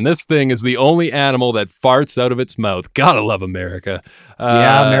are here, and this thing is the only animal that farts out of its mouth. Gotta love America.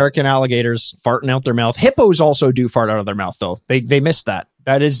 Yeah, American alligators farting out their mouth. Hippos also do fart out of their mouth, though. They missed that.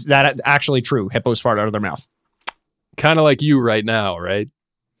 That is actually true. Hippos fart out of their mouth. Kind of like you right now, right?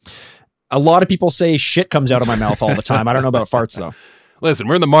 A lot of people say shit comes out of my mouth all the time. I don't know about farts, though. Listen,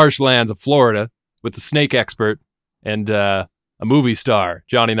 we're in the marshlands of Florida with the snake expert and a movie star,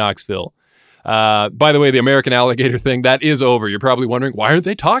 Johnny Knoxville. By the way, the American alligator thing, that is over. You're probably wondering, why aren't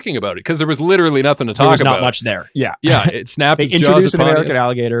they talking about it? Because there was literally nothing to talk about. There was not much there. Yeah. Yeah, it snapped They its jaws introduced an upon American us.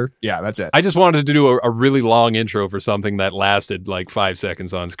 alligator. Yeah, that's it. I just wanted to do a really long intro for something that lasted like 5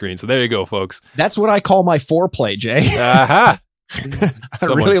 seconds on screen. So there you go, folks. That's what I call my foreplay, Jay. Aha!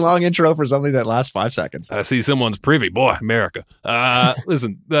 A really long intro for something that lasts 5 seconds. I see someone's privy. Boy, America.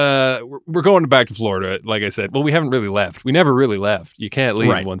 Listen, we're going back to Florida, like I said. Well, we haven't really left. We never really left. You can't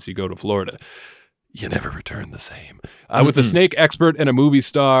leave once you go to Florida. You never return the same. With the snake expert and a movie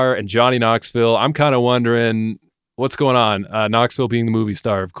star and Johnny Knoxville, I'm kind of wondering what's going on. Knoxville being the movie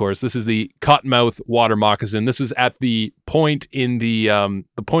star, of course. This is the Cottonmouth water moccasin. This was at the point in the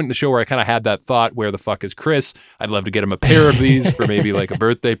point in the show where I kind of had that thought, where the fuck is Chris? I'd love to get him a pair of these for maybe like a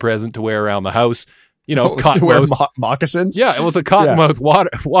birthday present to wear around the house. You know, to wear moccasins? Yeah, it was a Cottonmouth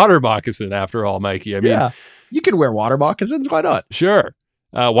water moccasin after all, Mikey. I mean, you can wear water moccasins. Why not? Sure.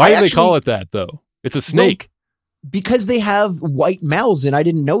 Why do they call it that, though? It's a snake. Well, because they have white mouths, and I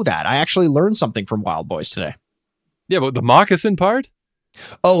didn't know that. I actually learned something from Wild Boys today. Yeah, but the moccasin part?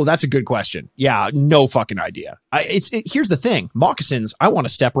 Oh, that's a good question. Yeah, no fucking idea. Here's the thing. Moccasins, I want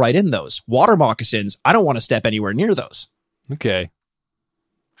to step right in those. Water moccasins, I don't want to step anywhere near those. Okay.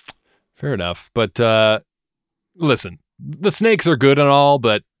 Fair enough. But listen, the snakes are good and all,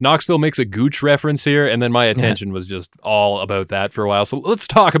 but Knoxville makes a gooch reference here, and then my attention was just all about that for a while. So let's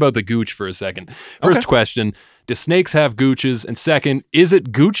talk about the gooch for a second. First question, do snakes have gooches? And second, is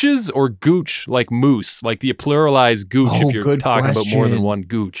it gooches or gooch like moose? Like, do you pluralize gooch if you're talking about more than one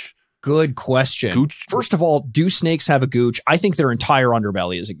gooch? Good question. Gooch? First of all, do snakes have a gooch? I think their entire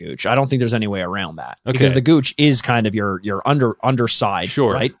underbelly is a gooch. I don't think there's any way around that. Okay. Because the gooch is kind of your underside,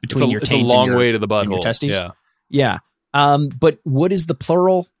 right? Between your taint it's a long and way to the butthole. your testes. Yeah. But what is the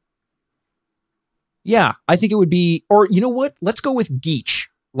plural? Yeah, I think it would be, or you know what? Let's go with geech.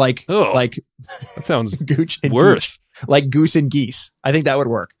 Like that sounds gooch and worse. Geech. Like goose and geese. I think that would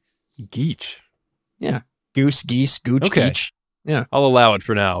work. Geech. Yeah. Goose, geese, gooch, geech. Yeah. I'll allow it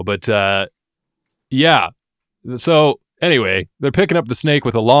for now. But yeah. So anyway, they're picking up the snake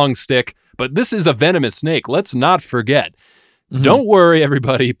with a long stick, but this is a venomous snake. Let's not forget. Mm-hmm. Don't worry,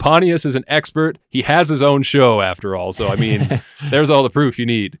 everybody. Pontius is an expert. He has his own show, after all. So, I mean, there's all the proof you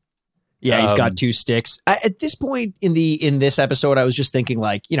need. Yeah, he's got 2 sticks. At this point in this episode, I was just thinking,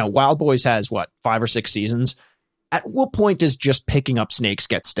 like, you know, Wild Boys has, 5 or 6 seasons? At what point does just picking up snakes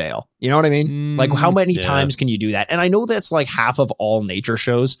get stale? You know what I mean? Like, how many times can you do that? And I know that's like half of all nature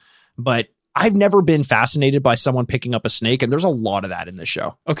shows, but I've never been fascinated by someone picking up a snake, and there's a lot of that in this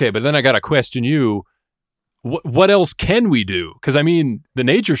show. Okay, but then I got to question you. What else can we do? Because, I mean, the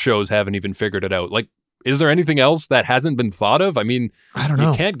nature shows haven't even figured it out. Like, is there anything else that hasn't been thought of? I mean, I don't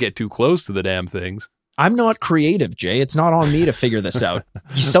know. You can't get too close to the damn things. I'm not creative, Jay. It's not on me to figure this out.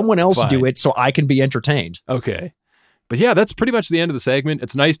 Someone else do it so I can be entertained. Okay. But yeah, that's pretty much the end of the segment.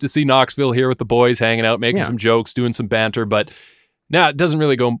 It's nice to see Knoxville here with the boys hanging out, making some jokes, doing some banter, but it doesn't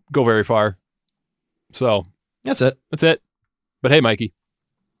really go very far. So that's it. But hey, Mikey.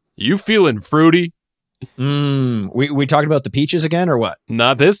 You feeling fruity? We talking about the peaches again or what?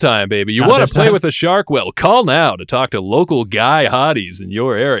 Not this time, baby. You Not want this to play time? with a shark? Well, call now to talk to local guy hotties in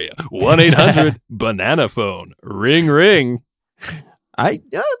your area. 1-800-BANANA phone. Ring, ring. I'm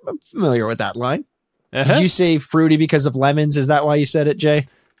familiar with that line. Uh-huh. Did you say fruity because of lemons? Is that why you said it, Jay?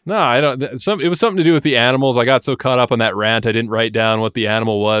 No, I don't. It was something to do with the animals. I got so caught up on that rant, I didn't write down what the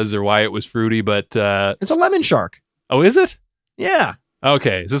animal was or why it was fruity. But It's a lemon shark. oh, is it? Yeah,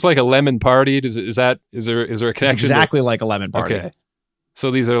 Okay, is this like a lemon party? Is there a connection? it's exactly like a lemon party. Okay, so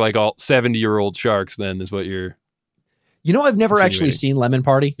these are like all 70-year-old sharks. Then is what you're. You know, I've never actually Insinuating. seen Lemon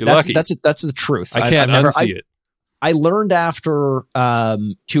Party. You're That's lucky. that's the truth. I can't I've never, unsee it. I learned after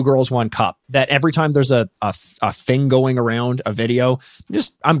Two Girls One Cup that every time there's a thing going around, a video,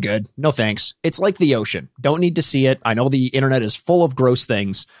 I'm good. No thanks. It's like the ocean. Don't need to see it. I know the internet is full of gross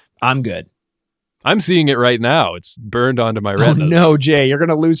things. I'm good. I'm seeing it right now. It's burned onto my Oh retinas. no, Jay, you're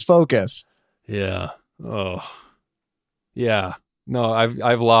gonna lose focus. Yeah. Oh. Yeah. No,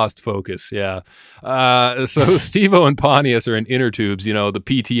 I've lost focus. Yeah. So Steve-O and Pontius are in inner tubes, the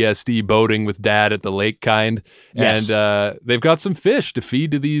PTSD boating with dad at the lake kind. Yes. And they've got some fish to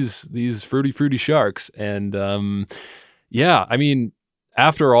feed to these fruity sharks. And yeah, I mean,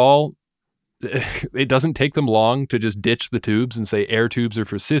 after all, it doesn't take them long to just ditch the tubes and say air tubes are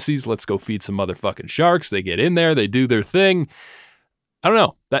for sissies. Let's go feed some motherfucking sharks. They get in there, they do their thing. I don't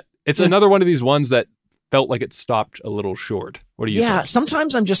know. That it's another one of these ones that felt like it stopped a little short. What do you think?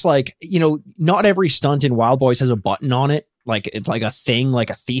 Sometimes I'm just like, not every stunt in Wild Boys has a button on it. Like it's like a thing, like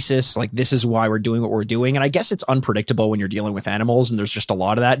a thesis, like this is why we're doing what we're doing. And I guess it's unpredictable when you're dealing with animals, and there's just a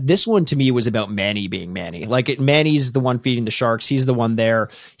lot of that. This one to me was about Manny being Manny. Like Manny's the one feeding the sharks. He's the one there.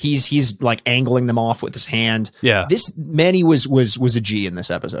 He's like angling them off with his hand. Yeah. This Manny was a G in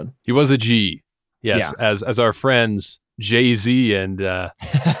this episode. He was a G. Yes, Yeah. as our friends Jay-Z and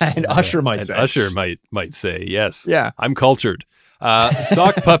And Usher might and say. Usher might say, yes. Yeah. I'm cultured.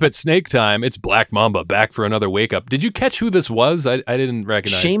 Sock puppet snake time. It's Black Mamba back for another wake up. Did you catch who this was? I didn't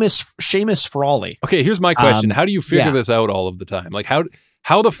recognize. Seamus Frawley. Okay, here's my question. How do you figure yeah. this out all of the time? Like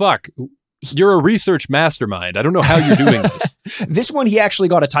how the fuck? You're a research mastermind. I don't know how you're doing this. This one, he actually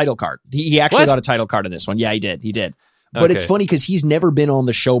got a title card. He actually What? got a title card in this one. Yeah, he did. But it's Okay. funny because he's never been on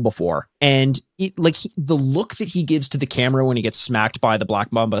the show before. And the look that he gives to the camera when he gets smacked by the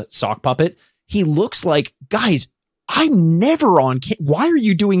Black Mamba sock puppet, he looks like, guys, I'm never on. Why are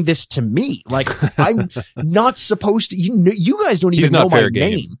you doing this to me? Like, I'm not supposed to. You guys don't He's even not know my fair game.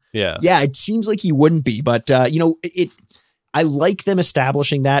 name. Yeah. Yeah, it seems like he wouldn't be. But, I like them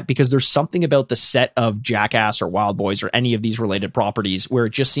establishing that because there's something about the set of Jackass or Wild Boys or any of these related properties where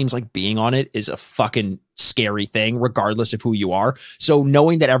it just seems like being on it is a fucking scary thing, regardless of who you are. So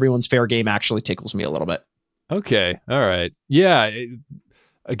knowing that everyone's fair game actually tickles me a little bit. Okay. All right. Yeah.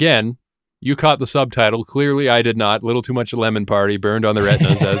 Again, you caught the subtitle. Clearly, I did not. Little too much lemon party burned on the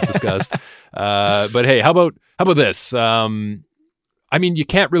retinas, as discussed. But hey, how about this? I mean, you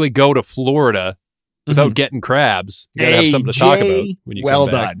can't really go to Florida without getting crabs. You gotta have something to talk about when you come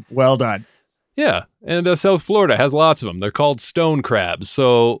back. Well done. Yeah, and South Florida has lots of them. They're called stone crabs.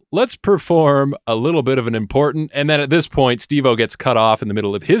 So let's perform a little bit of an important, and then at this point, Steve-O gets cut off in the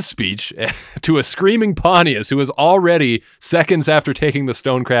middle of his speech to a screaming Pontius, who is already seconds after taking the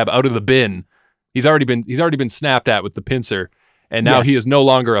stone crab out of the bin. He's already been snapped at with the pincer, and now Yes. he is no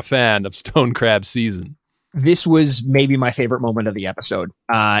longer a fan of stone crab season. This was maybe my favorite moment of the episode.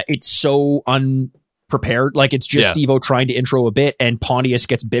 It's so unprepared. Like it's just Yeah. Steve-O trying to intro a bit and Pontius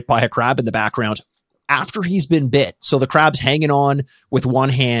gets bit by a crab in the background after he's been bit. So the crab's hanging on with one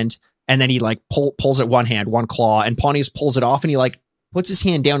hand and then he like pulls it one hand, one claw, and Pontius pulls it off and he like puts his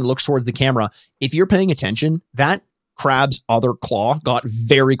hand down and looks towards the camera. If you're paying attention, that crab's other claw got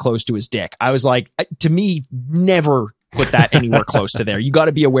very close to his dick. I was like, to me, never put that anywhere close to there. You got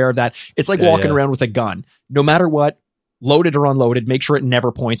to be aware of that. It's like walking around with a gun. No matter what, loaded or unloaded, make sure it never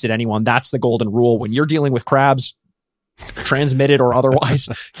points at anyone. That's the golden rule. When you're dealing with crabs, transmitted or otherwise,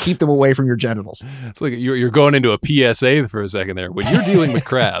 keep them away from your genitals. It's like you're going into a PSA for a second there. When you're dealing with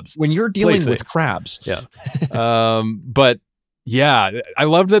crabs. When you're dealing Play with safe. crabs. Yeah. But yeah, I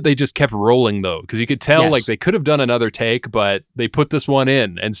love that they just kept rolling though, because you could tell Yes. like they could have done another take, but they put this one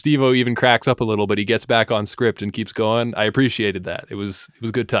in, and Steve-O even cracks up a little, but he gets back on script and keeps going. I appreciated that. It was a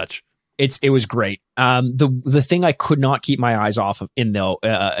good touch. It was great. The thing I could not keep my eyes off of in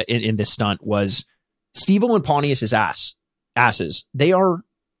this stunt was Steve-O and Pontius's asses. They are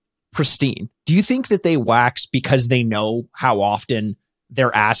pristine. Do you think that they wax because they know how often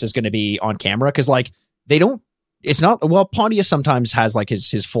their ass is going to be on camera? Because like they don't. It's not. Well, Pontius sometimes has like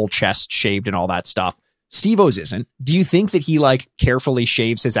his full chest shaved and all that stuff. Steve-O's isn't. Do you think that he like carefully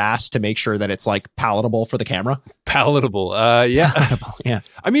shaves his ass to make sure that it's like palatable for the camera? Palatable. Yeah. Yeah.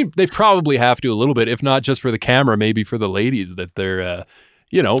 I mean, they probably have to a little bit, if not just for the camera, maybe for the ladies that they're,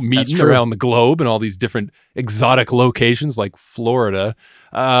 meeting around the globe and all these different exotic locations like Florida.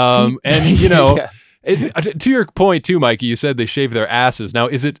 To your point too, Mikey, you said they shave their asses. Now,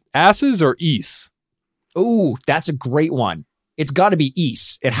 is it asses or ease? Oh, that's a great one. It's got to be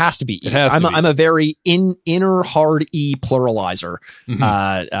ease. It has to be ease. I'm a very inner hard E pluralizer. Mm-hmm.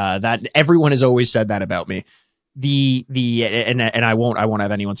 That everyone has always said that about me. And I won't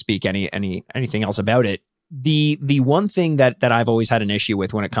have anyone speak anything else about it. The one thing that I've always had an issue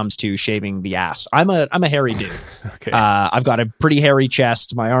with when it comes to shaving the ass, I'm a hairy dude. Okay. I've got a pretty hairy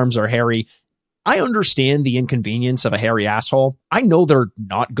chest. My arms are hairy. I understand the inconvenience of a hairy asshole. I know they're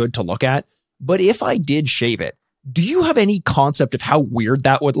not good to look at, but if I did shave it, do you have any concept of how weird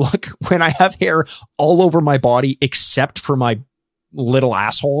that would look when I have hair all over my body except for my little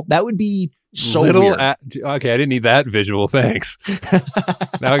asshole? That would be so weird. Okay, I didn't need that visual. Thanks.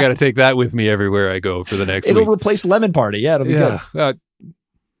 Now I got to take that with me everywhere I go for the next week. It'll replace Lemon Party. Yeah, it'll be good.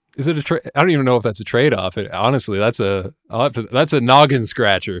 Is it I don't even know if that's a trade-off. Honestly, that's a noggin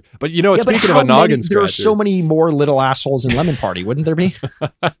scratcher. But speaking of a noggin scratcher, there are so many more little assholes in Lemon Party, wouldn't there be?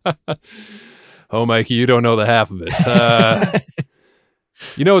 Oh, Mikey, you don't know the half of it.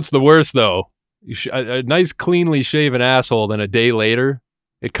 It's the worst though. A nice, cleanly shaven asshole. Then a day later,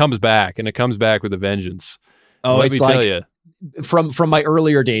 it comes back, and it comes back with a vengeance. Oh, let me tell you. From my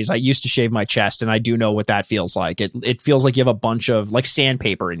earlier days, I used to shave my chest, and I do know what that feels like. It feels like you have a bunch of like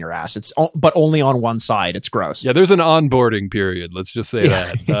sandpaper in your ass. But only on one side. It's gross. Yeah, there's an onboarding period. Let's just say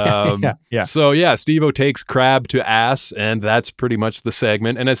that. Yeah. So yeah, Steve-O takes crab to ass, and that's pretty much the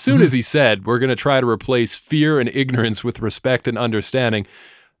segment. And as soon as he said, we're going to try to replace fear and ignorance with respect and understanding,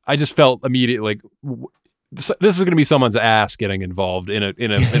 I just felt immediately like this is going to be someone's ass getting involved in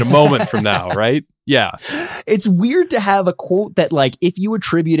a moment from now, right? Yeah. It's weird to have a quote that, like, if you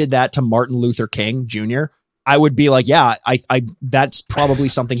attributed that to Martin Luther King Jr., I would be like, yeah, I that's probably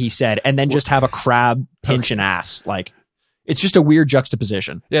something he said, and then just have a crab pinch an ass. Like, it's just a weird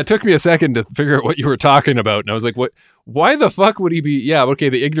juxtaposition. Yeah, it took me a second to figure out what you were talking about, and I was like, what? Why the fuck would he be? Yeah, okay,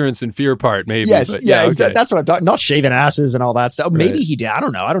 the ignorance and fear part, maybe. Yes, but yeah, okay. Exactly. That's what I'm talking. Not shaving asses and all that stuff. Maybe Right. he did. I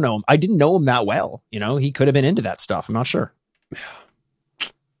don't know him. I didn't know him that well. He could have been into that stuff. I'm not sure.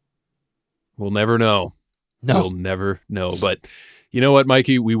 We'll never know. No. We'll never know. But you know what,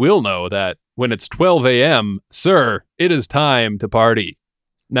 Mikey? We will know that when it's 12 a.m., sir, it is time to party.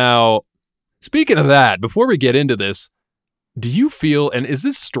 Now, speaking of that, before we get into this, do you feel, and is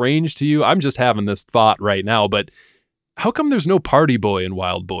this strange to you? I'm just having this thought right now, but how come there's no party boy in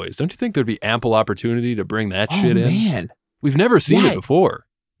Wild Boys? Don't you think there'd be ample opportunity to bring that shit in? Man. We've never seen it before.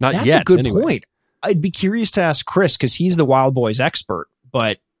 Not That's yet. a good anyway. point. I'd be curious to ask Chris because he's the Wild Boys expert,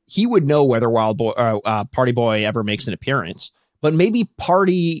 but he would know whether Party Boy ever makes an appearance. But maybe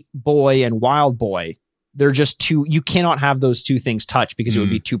Party Boy and Wild Boy, they're just two. You cannot have those two things touch because it would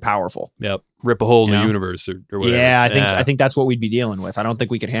be too powerful. Yep. Rip a hole in the universe or whatever. Yeah, I think that's what we'd be dealing with. I don't think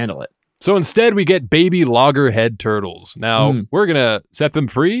we could handle it. So instead, we get baby loggerhead turtles. Now, we're going to set them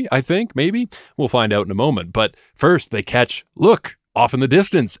free, I think, maybe. We'll find out in a moment. But first, they catch, look, off in the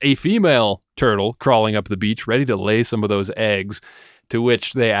distance, a female turtle crawling up the beach, ready to lay some of those eggs. To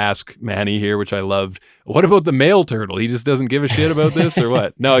which they ask Manny here, which I loved, what about the male turtle? He just doesn't give a shit about this or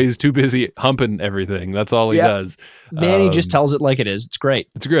what? No, he's too busy humping everything. That's all he does. Manny just tells it like it is. It's great.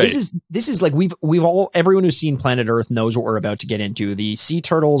 It's great. This is like everyone who's seen Planet Earth knows what we're about to get into. The sea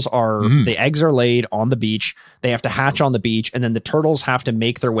turtles the eggs are laid on the beach. They have to hatch on the beach, and then the turtles have to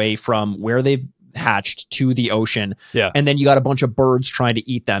make their way from where they've hatched to the ocean. Yeah. And then you got a bunch of birds trying to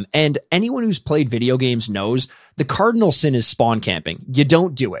eat them. And anyone who's played video games knows the cardinal sin is spawn camping. You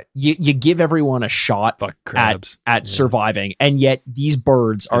don't do it. You give everyone a shot at surviving. And yet these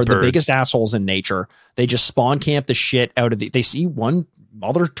birds are the biggest assholes in nature. They just spawn camp the shit out of they see one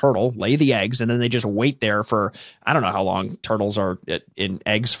mother turtle lay the eggs, and then they just wait there for, I don't know how long turtles are in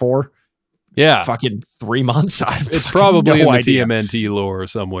eggs for. Yeah. Fucking 3 months. It's probably in the TMNT lore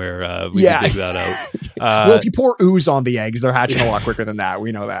somewhere. We can dig that out. Well, if you pour ooze on the eggs, they're hatching a lot quicker than that.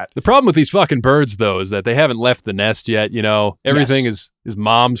 We know that. The problem with these fucking birds, though, is that they haven't left the nest yet. Everything is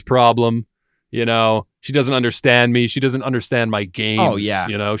mom's problem. She doesn't understand me. She doesn't understand my games. Oh, yeah.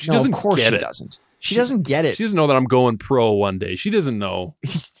 She doesn't of course get she it. doesn't. She doesn't get it. She doesn't know that I'm going pro one day. She doesn't know.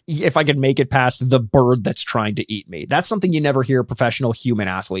 If I could make it past the bird that's trying to eat me. That's something you never hear professional human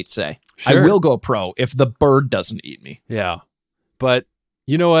athletes say. Sure. I will go pro if the bird doesn't eat me. Yeah. But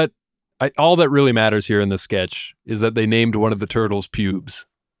you know what? All that really matters here in the sketch is that they named one of the turtles Pubes.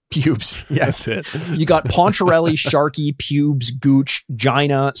 Pubes. Yes. That's it. You got Poncherelli, Sharky, Pubes, Gooch,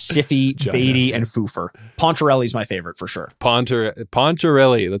 Gina, Siffy, Gina. Beatty, and Foofer. Poncherelli's my favorite for sure.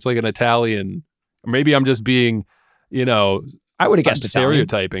 Poncherelli. That's like an Italian. Maybe I'm just being, I would have guessed Italian.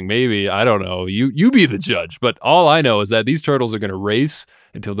 stereotyping. Maybe, I don't know. You be the judge. But all I know is that these turtles are going to race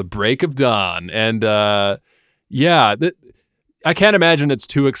until the break of dawn. And I can't imagine it's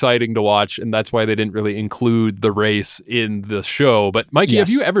too exciting to watch, and that's why they didn't really include the race in the show. But Mikey, Yes.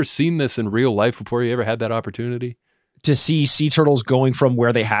 have you ever seen this in real life before? You ever had that opportunity? To see sea turtles going from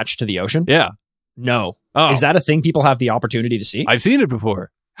where they hatch to the ocean? Yeah. No. Oh, Is that a thing people have the opportunity to see? I've seen it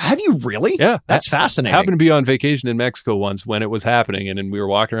before. Have you really? Yeah. That's I fascinating. happened to be on vacation in Mexico once when it was happening, and then we were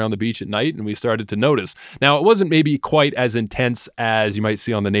walking around the beach at night, and we started to notice. Now, it wasn't maybe quite as intense as you might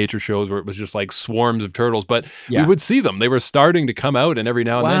see on the nature shows where it was just like swarms of turtles, but Yeah. we would see them. They were starting to come out, and every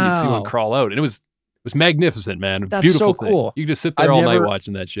now and then you'd see Wow. one crawl out, and it was magnificent, man. That's Beautiful so thing. cool. You could just sit there I've all night never-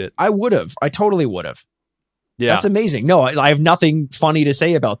 watching that shit. I would have. I totally would have. Yeah. That's amazing. No, I have nothing funny to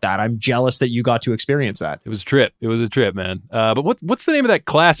say about that. I'm jealous that you got to experience that. It was a trip. It was a trip, man. But what's the name of that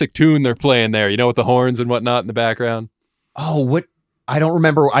classic tune they're playing there? With the horns and whatnot in the background? Oh, what? I don't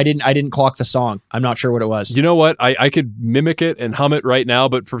remember. I didn't clock the song. I'm not sure what it was. You know what? I could mimic it and hum it right now,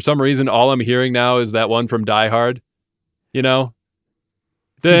 but for some reason, all I'm hearing now is that one from Die Hard.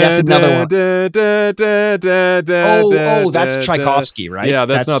 See, that's another one. That's Tchaikovsky, right? Yeah,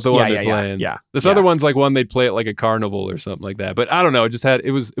 that's not the one they're yeah, playing. Yeah. This other one's like one they'd play at like a carnival or something like that. But I don't know.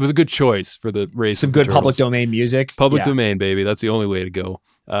 It was a good choice for the race. Some of the good public turtles. domain music. Public Yeah. domain, baby. That's the only way to go.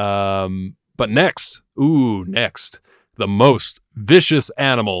 But next, the most vicious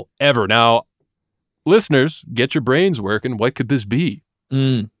animal ever. Now, listeners, get your brains working. What could this be?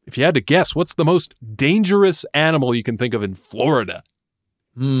 If you had to guess, what's the most dangerous animal you can think of in Florida?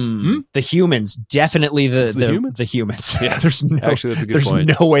 The humans, definitely the humans? The humans. Yeah. There's no, Actually, that's a good there's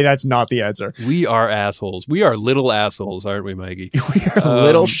point. no way that's not the answer. We are assholes. We are little assholes, aren't we, Mikey? We are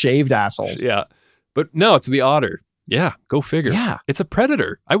little shaved assholes. Yeah. But no, it's the otter. Yeah, go figure. Yeah. It's a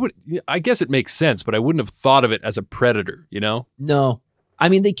predator. I guess it makes sense, but I wouldn't have thought of it as a predator, No. I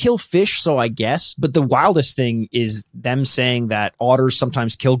mean, they kill fish, so I guess. But the wildest thing is them saying that otters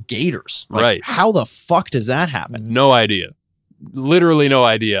sometimes kill gators. Like, Right. How the fuck does that happen? No idea. Literally no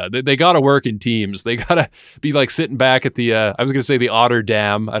idea. They got to work in teams. They got to be like sitting back at the, I was going to say the Otter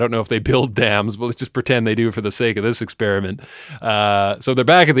Dam. I don't know if they build dams, but let's just pretend they do for the sake of this experiment. So they're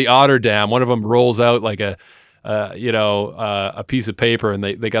back at the Otter Dam. One of them rolls out like a piece of paper, and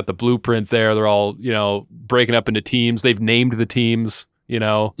they got the blueprint there. They're all, breaking up into teams. They've named the teams,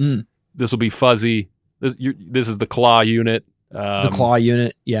 This will be Fuzzy. This is the Claw unit. The claw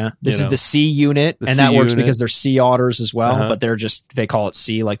unit, yeah. This is know. the C unit, The and C that works unit. because they're sea otters as well, Uh-huh. but they call it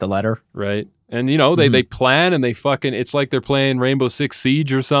C like the letter. Right. And, they plan and they fucking, it's like they're playing Rainbow Six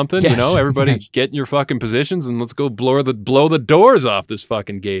Siege or something, Yes. Everybody Yes. get in your fucking positions and let's go blow the doors off this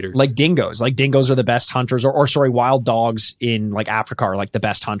fucking gator. Like dingoes. Like dingoes are the best hunters, or wild dogs in like Africa are like the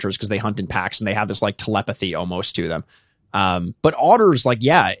best hunters because they hunt in packs and they have this like telepathy almost to them. But otters, like,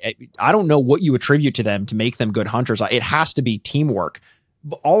 yeah, I don't know what you attribute to them to make them good hunters. It has to be teamwork.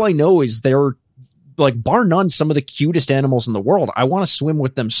 But all I know is they're like, bar none, some of the cutest animals in the world. I want to swim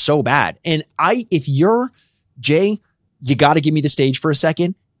with them so bad. And if you're Jay, you got to give me the stage for a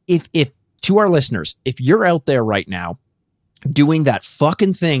second. If to our listeners, if you're out there right now doing that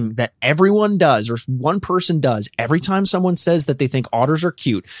fucking thing that everyone does or one person does every time someone says that they think otters are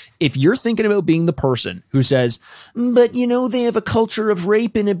cute, if you're thinking about being the person who says, but they have a culture of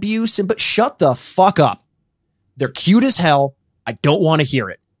rape and abuse, but shut the fuck up. They're cute as hell. I don't want to hear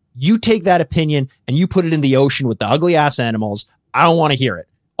it. You take that opinion and you put it in the ocean with the ugly ass animals. I don't want to hear it.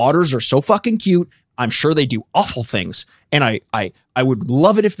 Otters are so fucking cute. I'm sure they do awful things. And I would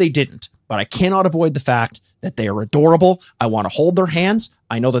love it if they didn't, but I cannot avoid the fact that they are adorable. I want to hold their hands.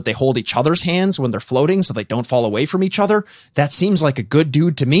 I know that they hold each other's hands when they're floating so they don't fall away from each other. That seems like a good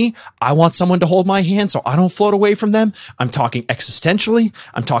dude to me. I want someone to hold my hand so I don't float away from them. I'm talking existentially.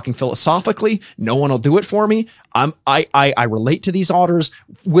 I'm talking philosophically. No one will do it for me. I relate to these otters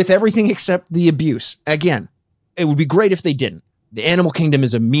with everything except the abuse. Again, it would be great if they didn't. The animal kingdom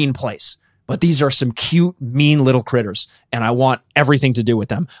is a mean place. But these are some cute, mean little critters, and I want everything to do with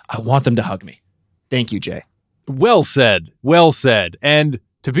them. I want them to hug me. Thank you, Jay. Well said. Well said. And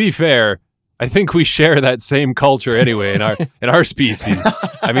to be fair, I think we share that same culture anyway in our species.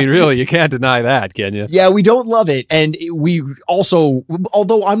 I mean, really, you can't deny that, can you? Yeah, we don't love it. And we also,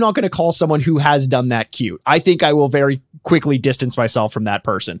 although I'm not going to call someone who has done that cute, I think I will very quickly distance myself from that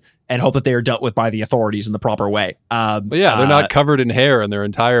person and hope that they are dealt with by the authorities in the proper way. But yeah, they're not covered in hair on their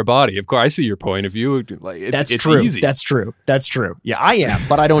entire body. Of course, I see your point of view. Like, it's true. Easy. That's true. Yeah, I am,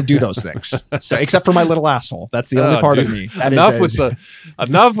 but I don't do those things. So, except for my little asshole, that's the only part of me. Enough with the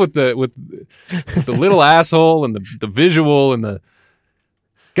little asshole and the visual and the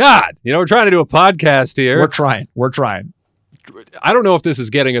God. We're trying to do a podcast here. We're trying. I don't know if this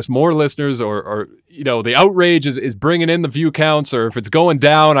is getting us more listeners or the outrage is bringing in the view counts, or if it's going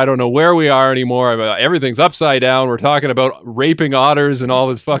down. I don't know where we are anymore. Everything's upside down. We're talking about raping otters and all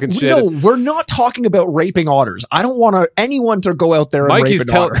this fucking shit. No, we're not talking about raping otters. I don't want anyone to go out there and rape an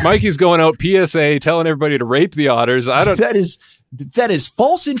otter. Mikey's going out PSA telling everybody to rape the otters. That is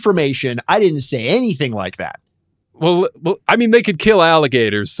false information. I didn't say anything like that. Well, I mean, they could kill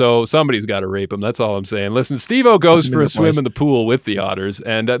alligators, so somebody's got to rape them. That's all I'm saying. Listen, Steve-O goes for a swim in the pool with the otters,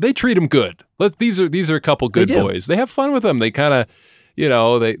 and they treat him good. These are a couple good boys. They have fun with them. They kind of,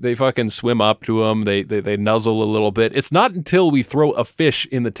 they fucking swim up to them. They nuzzle a little bit. It's not until we throw a fish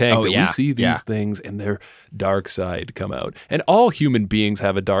in the tank that we see these things and their dark side come out. And all human beings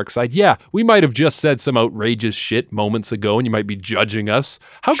have a dark side. Yeah, we might have just said some outrageous shit moments ago, and you might be judging us.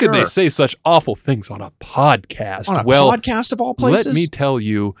 How could they say such awful things on a podcast? On a podcast of all places? Let me tell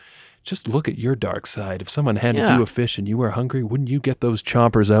you, just look at your dark side. If someone handed you a fish and you were hungry, wouldn't you get those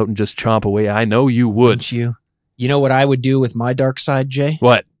chompers out and just chomp away? I know you would. Wouldn't you? You know what I would do with my dark side, Jay?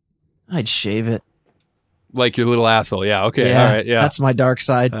 What? I'd shave it. Like your little asshole. Yeah, okay. Yeah, all right. Yeah. That's my dark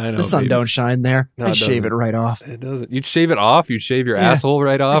side. I know, the sun don't shine there. No, I'd shave it right off. It doesn't. You'd shave it off? You'd shave your asshole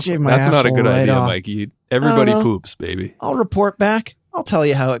right off? I'd shave my That's not a good right idea, off. Mikey. Everybody poops, baby. I'll report back. I'll tell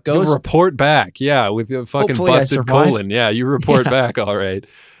you how it goes. You'll report back. Yeah, with your fucking Hopefully busted colon. Yeah, you report back. All right.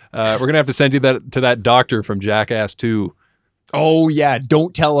 We're going to have to send you to that doctor from Jackass 2. Oh yeah,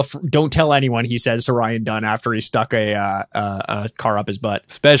 don't tell anyone, he says to Ryan Dunn after he stuck a car up his butt.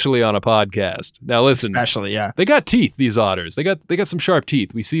 Especially on a podcast. Now listen. Especially, yeah. They got teeth, these otters. They got some sharp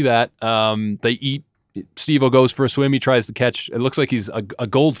teeth. We see that. They eat. Steve-O goes for a swim. He tries to catch. It looks like he's a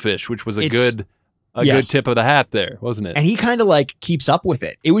goldfish, which was a good tip of the hat there, wasn't it? And he kind of like keeps up with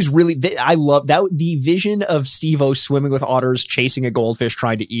it. It was really, I love that. The vision of Steve-O swimming with otters, chasing a goldfish,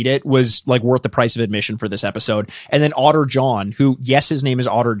 trying to eat it was like worth the price of admission for this episode. And then Otter John, who, yes, his name is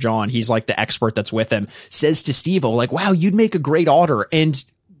Otter John. He's like the expert that's with him, says to Steve-O like, wow, you'd make a great otter. And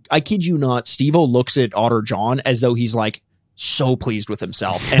I kid you not, Steve-O looks at Otter John as though he's like, so pleased with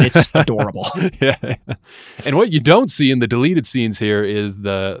himself, and it's adorable. Yeah. And what you don't see in the deleted scenes here is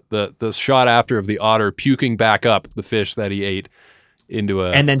the shot after of the otter puking back up the fish that he ate into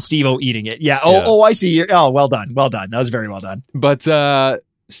a... And then Steve-O eating it. Yeah. Oh, I see. Oh, well done. Well done. That was very well done. But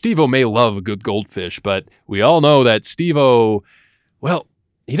Steve-O may love a good goldfish, but we all know that Steve-O, well,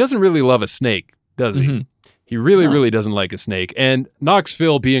 he doesn't really love a snake, does he? Mm-hmm. He really doesn't like a snake. And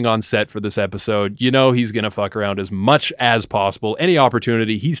Knoxville being on set for this episode, he's going to fuck around as much as possible. Any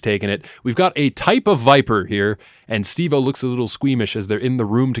opportunity, he's taking it. We've got a type of viper here, and Steve-O looks a little squeamish as they're in the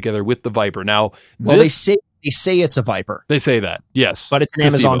room together with the viper. Now, they say it's a viper. They say that, yes. But it's an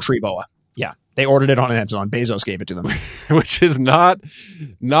Amazon tree boa. Yeah. They ordered it on Amazon. Bezos gave it to them. Which is not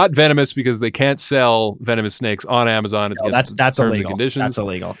venomous because they can't sell venomous snakes on Amazon. It's that's terms illegal. And conditions. That's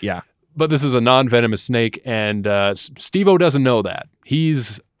illegal, yeah. But this is a non-venomous snake, and Steve-O doesn't know that.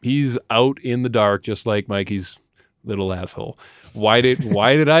 He's out in the dark, just like Mikey's little asshole. Why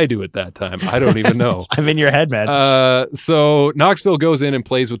did I do it that time? I don't even know. I'm in your head, man. So Knoxville goes in and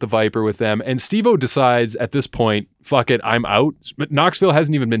plays with the viper with them, and Steve-O decides at this point, fuck it, I'm out. But Knoxville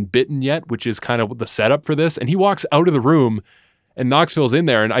hasn't even been bitten yet, which is kind of the setup for this. And he walks out of the room, and Knoxville's in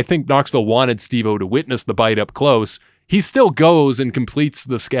there, and I think Knoxville wanted Steve-O to witness the bite up close. He still goes and completes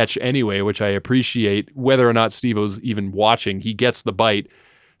the sketch anyway, which I appreciate. Whether or not Steve-O's even watching, he gets the bite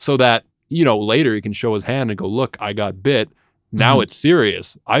so that, later he can show his hand and go, look, I got bit. Now it's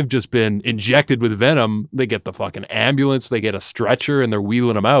serious. I've just been injected with venom. They get the fucking ambulance. They get a stretcher and they're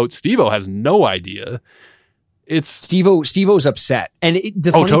wheeling him out. Steve-O has no idea. It's Steve-O's upset. And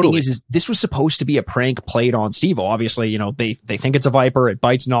the funny thing is this was supposed to be a prank played on Steve-O. Obviously, they think it's a viper. It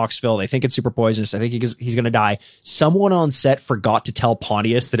bites Knoxville. They think it's super poisonous. I think he's going to die. Someone on set forgot to tell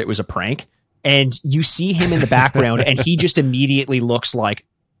Pontius that it was a prank. And you see him in the background and he just immediately looks like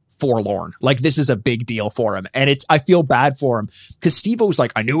forlorn. Like this is a big deal for him. And I feel bad for him because Steve-O's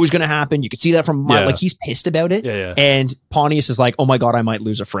like, I knew it was going to happen. You could see that from like he's pissed about it. Yeah. And Pontius is like, oh my God, I might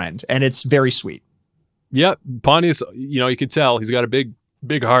lose a friend. And it's very sweet. Yeah, Pontius, you could tell he's got a big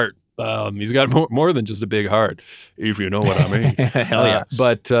heart. He's got more than just a big heart, if you know what I mean. Hell yeah.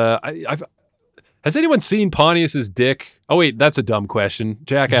 But has anyone seen Pontius's dick? Oh wait, that's a dumb question.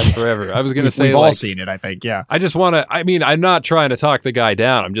 Jackass Forever. I was going to say we've all seen it, I think. Yeah. I just want to. I mean, I'm not trying to talk the guy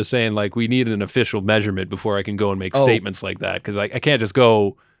down. I'm just saying like we need an official measurement before I can go and make statements like that because I can't just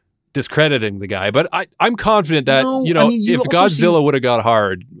go discrediting the guy. But I'm confident that if Godzilla would have got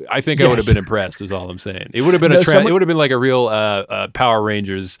hard, I think I would have been impressed. Is all I'm saying. It would have been it would have been like a real Power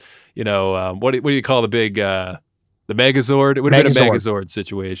Rangers. What do you call the big the Megazord? It would have been a Megazord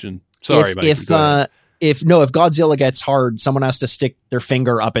situation. Sorry, Mike. If Godzilla gets hard, someone has to stick their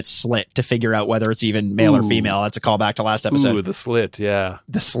finger up its slit to figure out whether it's even male or female. That's a callback to last episode. Ooh, the slit, yeah.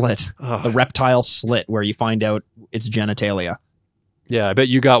 The slit. The reptile slit where you find out its genitalia. Yeah, I bet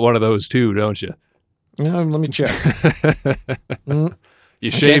you got one of those too, don't you? Let me check.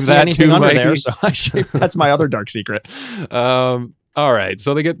 You shave that too, under Mikey? there, so I shave. That's my other dark secret. All right,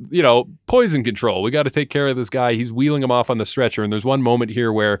 so they get, poison control. We got to take care of this guy. He's wheeling him off on the stretcher, and there's one moment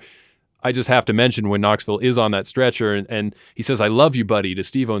here where I just have to mention when Knoxville is on that stretcher, and he says, "I love you, buddy," to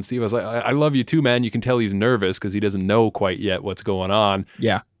Steve-O, and Steve-O's like, I love you too, man. You can tell he's nervous because he doesn't know quite yet what's going on.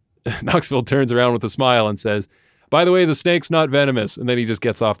 Yeah. Knoxville turns around with a smile and says, "By the way, the snake's not venomous," and then he just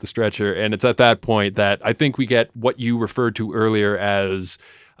gets off the stretcher, and it's at that point that I think we get what you referred to earlier as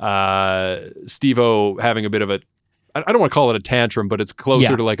Steve-O having a bit of a, I don't want to call it a tantrum, but it's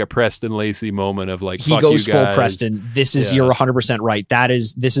closer to like a Preston Lacey moment of like, he goes full Preston. This is, you're 100% right.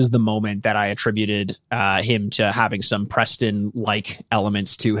 This is the moment that I attributed him to having some Preston-like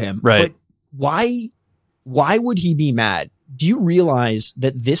elements to him. Right. But why would he be mad? Do you realize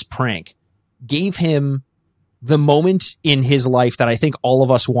that this prank gave him the moment in his life that I think all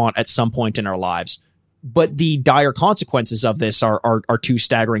of us want at some point in our lives? But the dire consequences of this are too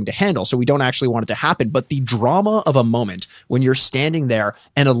staggering to handle. So we don't actually want it to happen. But the drama of a moment when you're standing there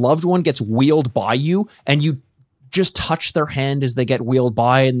and a loved one gets wheeled by you and you just touch their hand as they get wheeled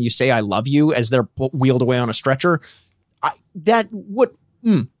by and you say, "I love you," as they're wheeled away on a stretcher.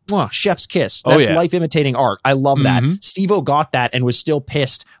 Chef's kiss. That's life imitating art. I love that. Steve-O got that and was still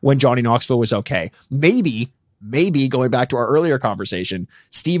pissed when Johnny Knoxville was okay. Maybe going back to our earlier conversation,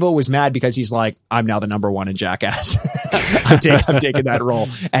 Steve-O was mad because he's like, "I'm now the number one in Jackass." I'm taking that role,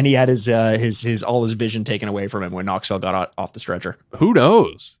 and he had his all his vision taken away from him when Knoxville got off the stretcher. Who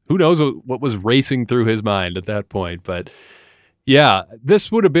knows? Who knows what was racing through his mind at that point? But yeah,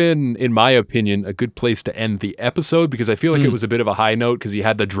 this would have been, in my opinion, a good place to end the episode because I feel like it was a bit of a high note because you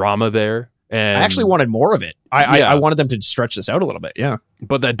had the drama there. And I actually wanted more of it. I wanted them to stretch this out a little bit. Yeah.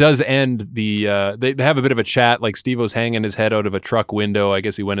 But that does end the, they have a bit of a chat, like Steve-O's hanging his head out of a truck window. I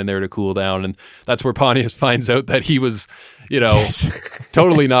guess he went in there to cool down. And that's where Pontius finds out that he was,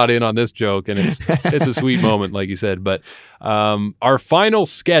 totally not in on this joke. And it's a sweet moment, like you said. But our final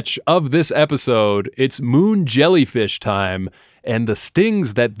sketch of this episode, it's moon jellyfish time. And the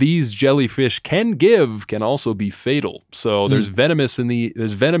stings that these jellyfish can give can also be fatal. So there's venom in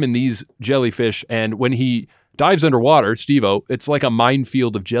these jellyfish, and when he dives underwater, Steve-O, it's like a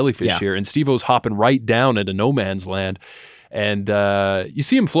minefield of jellyfish here, and Steve-O's hopping right down into no man's land. And you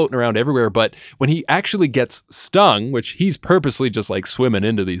see him floating around everywhere, but when he actually gets stung, which he's purposely just like swimming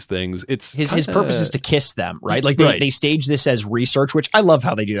into these things, it's his purpose is to kiss them, right? Like they stage this as research, which I love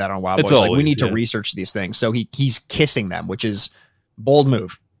how they do that on Wild Boys. Like we need to research these things. So he's kissing them, which is bold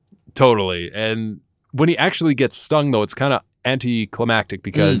move. Totally. And when he actually gets stung, though, it's kind of anticlimactic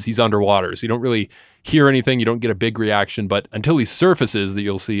because he's underwater. So you don't really hear anything. You don't get a big reaction. But until he surfaces, that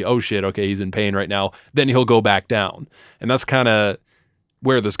you'll see, oh, shit, okay, he's in pain right now. Then he'll go back down. And that's kind of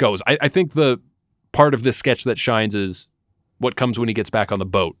where this goes. I think the part of this sketch that shines is what comes when he gets back on the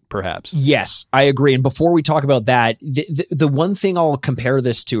boat, perhaps. Yes, I agree. And before we talk about that, the one thing I'll compare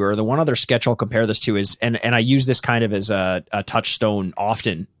this to, or the one other sketch I'll compare this to is, and I use this kind of as a touchstone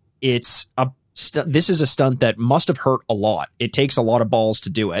often, this is a stunt that must have hurt a lot. It takes a lot of balls to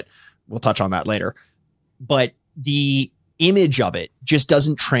do it. We'll touch on that later. But the image of it just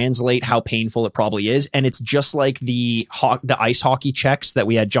doesn't translate how painful it probably is. And it's just like the ice hockey checks that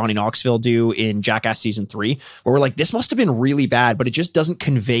we had Johnny Knoxville do in Jackass season 3, where we're like, this must have been really bad, but it just doesn't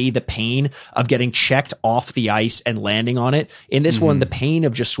convey the pain of getting checked off the ice and landing on it. In this one, the pain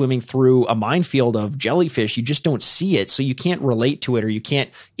of just swimming through a minefield of jellyfish, you just don't see it. So you can't relate to it, or you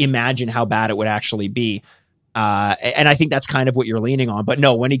can't imagine how bad it would actually be. And I think that's kind of what you're leaning on, but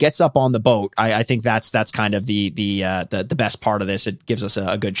no, when he gets up on the boat, I think that's kind of the best part of this. It gives us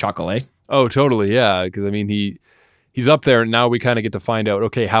a good chuckle, eh? Oh, totally. Yeah. Cause I mean, he's up there and now we kind of get to find out,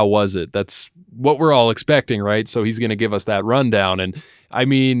 okay, how was it? That's what we're all expecting, right? So he's going to give us that rundown. And I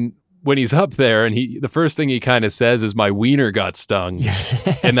mean, when he's up there and the first thing he kind of says is my wiener got stung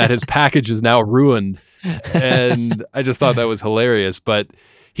and that his package is now ruined. And I just thought that was hilarious. But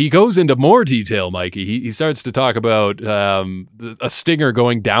he goes into more detail, Mikey. He starts to talk about a stinger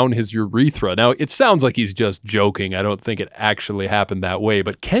going down his urethra. Now, it sounds like he's just joking. I don't think it actually happened that way.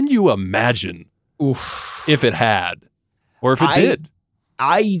 But can you imagine if it had? Or if it did?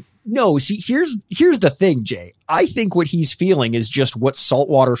 No, see, here's the thing, Jay. I think what he's feeling is just what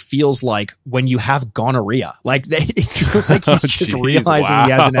saltwater feels like when you have gonorrhea. Like, it feels like he's just realizing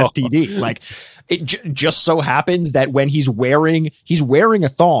he has an STD. Like, it just so happens that when he's wearing a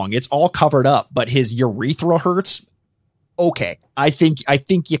thong, it's all covered up, but his urethra hurts. Okay, I think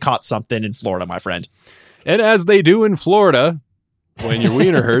you caught something in Florida, my friend. And as they do in Florida, when your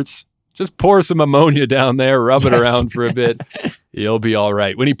wiener hurts, just pour some ammonia down there, rub it around for a bit. You'll be all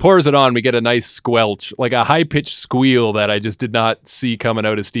right. When he pours it on, we get a nice squelch, like a high-pitched squeal that I just did not see coming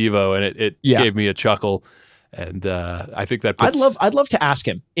out of Steve-O, and it gave me a chuckle. And I think that puts... I'd love to ask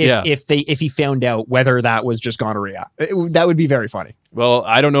him if he found out whether that was just gonorrhea. That would be very funny. Well,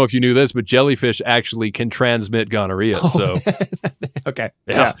 I don't know if you knew this, but jellyfish actually can transmit gonorrhea. So okay,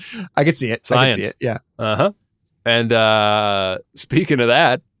 yeah, I could see it. Science. I could see it. Yeah. And speaking of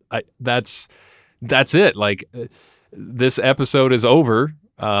that, that's it. Like, this episode is over.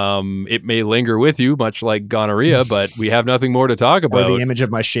 It may linger with you, much like gonorrhea, but we have nothing more to talk about. Or the image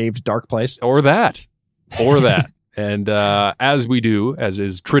of my shaved dark place. Or that. And as we do, as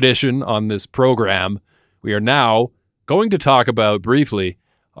is tradition on this program, we are now going to talk about briefly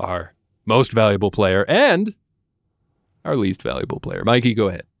our most valuable player and our least valuable player. Mikey, go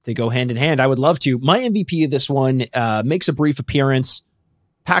ahead. They go hand in hand. I would love to. My MVP of this one makes a brief appearance,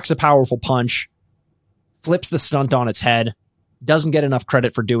 packs a powerful punch, flips the stunt on its head, doesn't get enough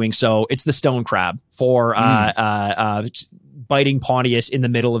credit for doing so. It's the stone crab for biting Pontius in the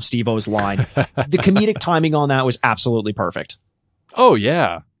middle of Steve-O's line. The comedic timing on that was absolutely perfect. Oh,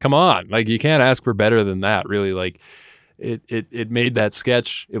 yeah. Come on. Like, you can't ask for better than that, really. Like, it made that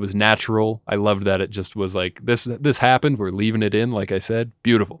sketch. It was natural. I loved that it just was like, this happened. We're leaving it in, like I said.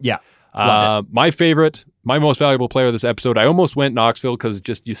 Beautiful. Yeah. My favorite, my most valuable player of this episode, I almost went Knoxville because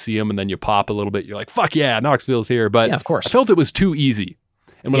just you see him and then you pop a little bit. You're like, fuck yeah, Knoxville's here. But yeah, of course. I felt it was too easy.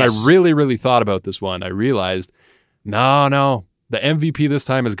 And when I really, really thought about this one, I realized, no, the MVP this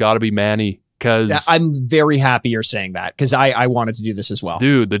time has got to be Manny. Because I'm very happy you're saying that because I wanted to do this as well.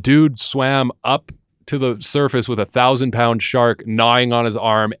 Dude, the dude swam up to the surface with 1,000-pound shark gnawing on his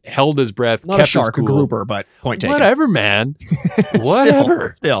arm, held his breath, not kept a shark, his cool. a grouper, but point taken. Whatever, man.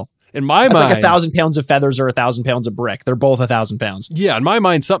 Whatever. Still. In my mind, it's like 1,000 pounds of feathers or 1,000 pounds of brick. They're both 1,000 pounds. Yeah, in my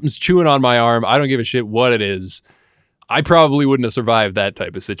mind, something's chewing on my arm. I don't give a shit what it is. I probably wouldn't have survived that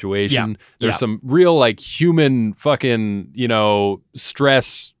type of situation. There's some real like human fucking,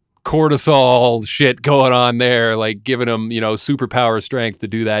 stress, cortisol shit going on there, like giving him, superpower strength to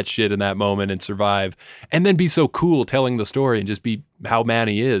do that shit in that moment and survive. And then be so cool telling the story and just be how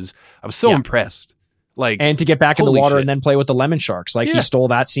Manny is. I was so impressed. And to get back in the water and then play with the lemon sharks. Like he stole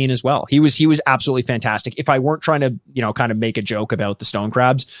that scene as well. He was absolutely fantastic. If I weren't trying to, kind of make a joke about the stone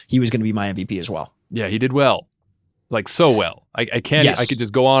crabs, he was going to be my MVP as well. Yeah, he did well. Like so well. I can't, I could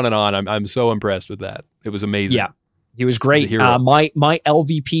just go on and on. I'm so impressed with that. It was amazing. Yeah, he was great. My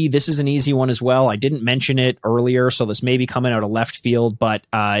LVP, this is an easy one as well. I didn't mention it earlier, so this may be coming out of left field, but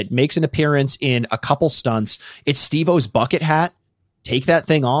it makes an appearance in a couple stunts. It's Steve-O's bucket hat. Take that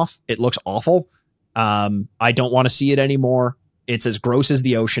thing off. It looks awful. I don't want to see it anymore. It's as gross as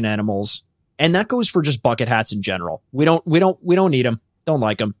the ocean animals. And that goes for just bucket hats in general. We don't need them. Don't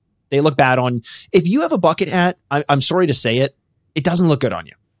like them. They look bad on, if you have a bucket hat, I'm sorry to say it, it doesn't look good on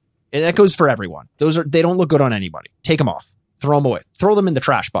you. And that goes for everyone. They don't look good on anybody. Take them off, throw them away, throw them in the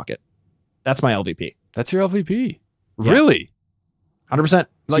trash bucket. That's my LVP. That's your LVP. Yeah. Really? 100%.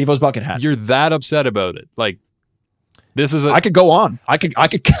 Steve-O's bucket hat. You're that upset about it. Like, this is I could go on. I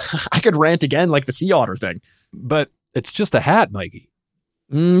could rant again like the sea otter thing. But it's just a hat, Mikey.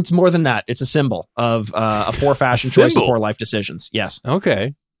 It's more than that. It's a symbol of a poor fashion choice and poor life decisions. Yes.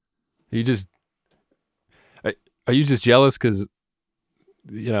 Okay. Are you just jealous because,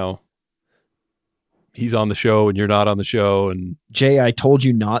 he's on the show and you're not on the show? And Jay, I told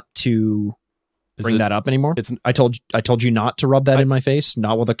you not to bring that up anymore. I told you not to rub that in my face,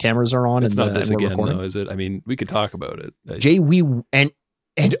 not while the cameras are on. It's not this again, though, is it? I mean, we could talk about it. Jay, we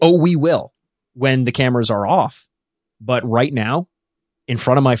will when the cameras are off. But right now, in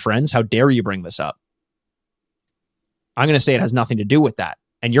front of my friends, how dare you bring this up? I'm going to say it has nothing to do with that.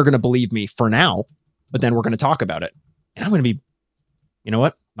 And you're going to believe me for now, but then we're going to talk about it. And I'm going to be, you know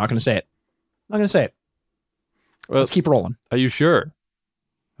what? Not going to say it. Not going to say it. Well, let's keep rolling. Are you sure?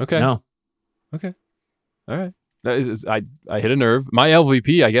 Okay. No. Okay. All right. I hit a nerve. My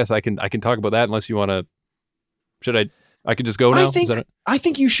LVP, I guess I can talk about that unless you want to. Should I? I can just go now. I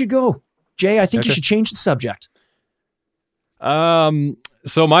think you should go, Jay. I think you Okay. should change the subject.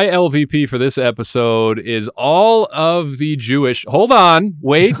 So my LVP for this episode is all of the Jewish. Hold on.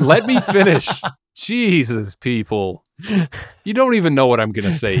 Wait. Let me finish. Jesus, people. You don't even know what I'm going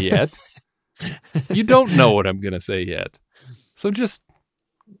to say yet. You don't know what I'm going to say yet. So just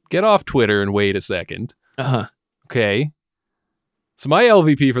get off Twitter and wait a second. Uh-huh. Okay. So my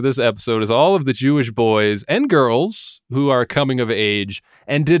LVP for this episode is all of the Jewish boys and girls who are coming of age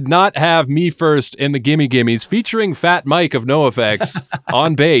and did not have Me First in the Gimme Gimmes featuring Fat Mike of NoFX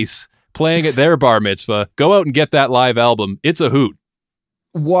on bass playing at their bar mitzvah. Go out and get that live album. It's a hoot.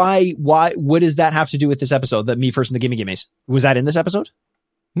 Why, what does that have to do with this episode, the Me First and the Gimme Gimmes? Was that in this episode?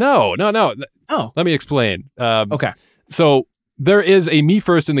 No. Oh. Let me explain. Okay. So there is a Me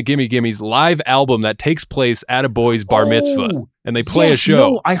First and the Gimme Gimmes live album that takes place at a boy's bar mitzvah. And they play a show.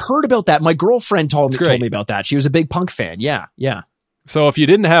 No, I heard about that. My girlfriend told me about that. She was a big punk fan. Yeah. So if you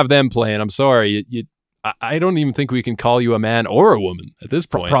didn't have them playing, I'm sorry. I don't even think we can call you a man or a woman at this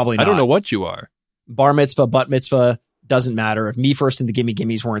point. Probably not. I don't know what you are. Bar mitzvah, bat mitzvah, doesn't matter. If Me First and the Gimme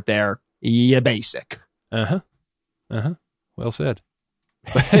Gimmes weren't there, you're basic. Well said.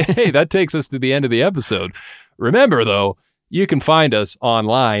 Hey, that takes us to the end of the episode. Remember, though, you can find us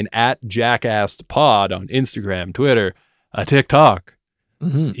online at JackassPod on Instagram, Twitter, TikTok,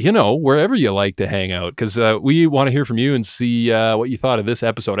 wherever you like to hang out, because we want to hear from you and see what you thought of this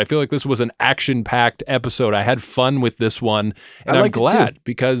episode. I feel like this was an action-packed episode. I had fun with this one, and I'm glad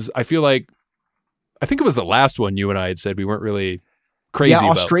because I think it was the last one you and I had said we weren't really crazy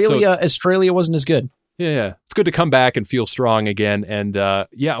about. Australia wasn't as good. Yeah. It's good to come back and feel strong again. And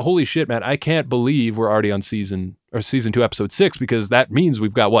holy shit, man, I can't believe we're already on season 2, episode 6, because that means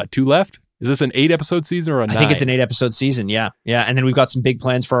we've got 2 left? Is this an 8-episode season or a 9? I think it's an 8-episode season. Yeah. And then we've got some big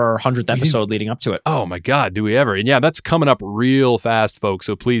plans for our 100th episode leading up to it. Oh my God, do we ever? And yeah, that's coming up real fast, folks.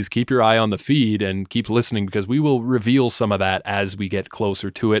 So please keep your eye on the feed and keep listening, because we will reveal some of that as we get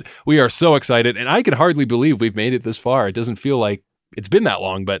closer to it. We are so excited, and I can hardly believe we've made it this far. It doesn't feel like it's been that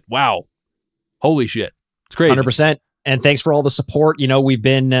long, but wow. Holy shit. It's crazy. 100%. And thanks for all the support. We've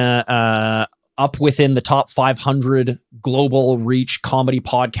been up within the top 500 global reach comedy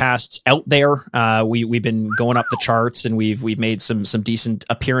podcasts out there. We've been going up the charts, and we've made some decent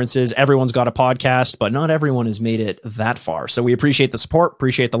appearances. Everyone's got a podcast, but not everyone has made it that far. So we appreciate the support,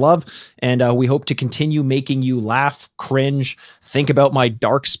 appreciate the love, and we hope to continue making you laugh, cringe, think about my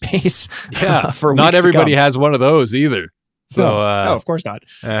dark space. Yeah, for not everybody has one of those either. So no, of course not.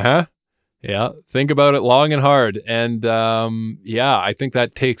 Yeah, think about it long and hard. And I think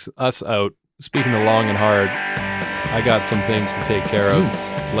that takes us out. Speaking of long and hard, I got some things to take care of.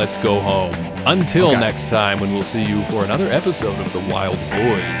 Let's go home. Until next time, when we'll see you for another episode of The Wild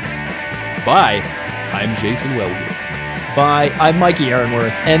Boys. Bye. I'm Jason Wellwood. Bye. I'm Mikey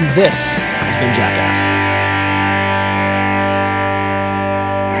Aaronworth, and this has been Jackassed.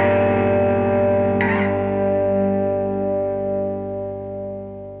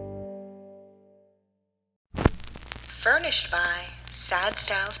 Furnished by Sad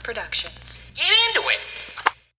Styles Productions. Get into it.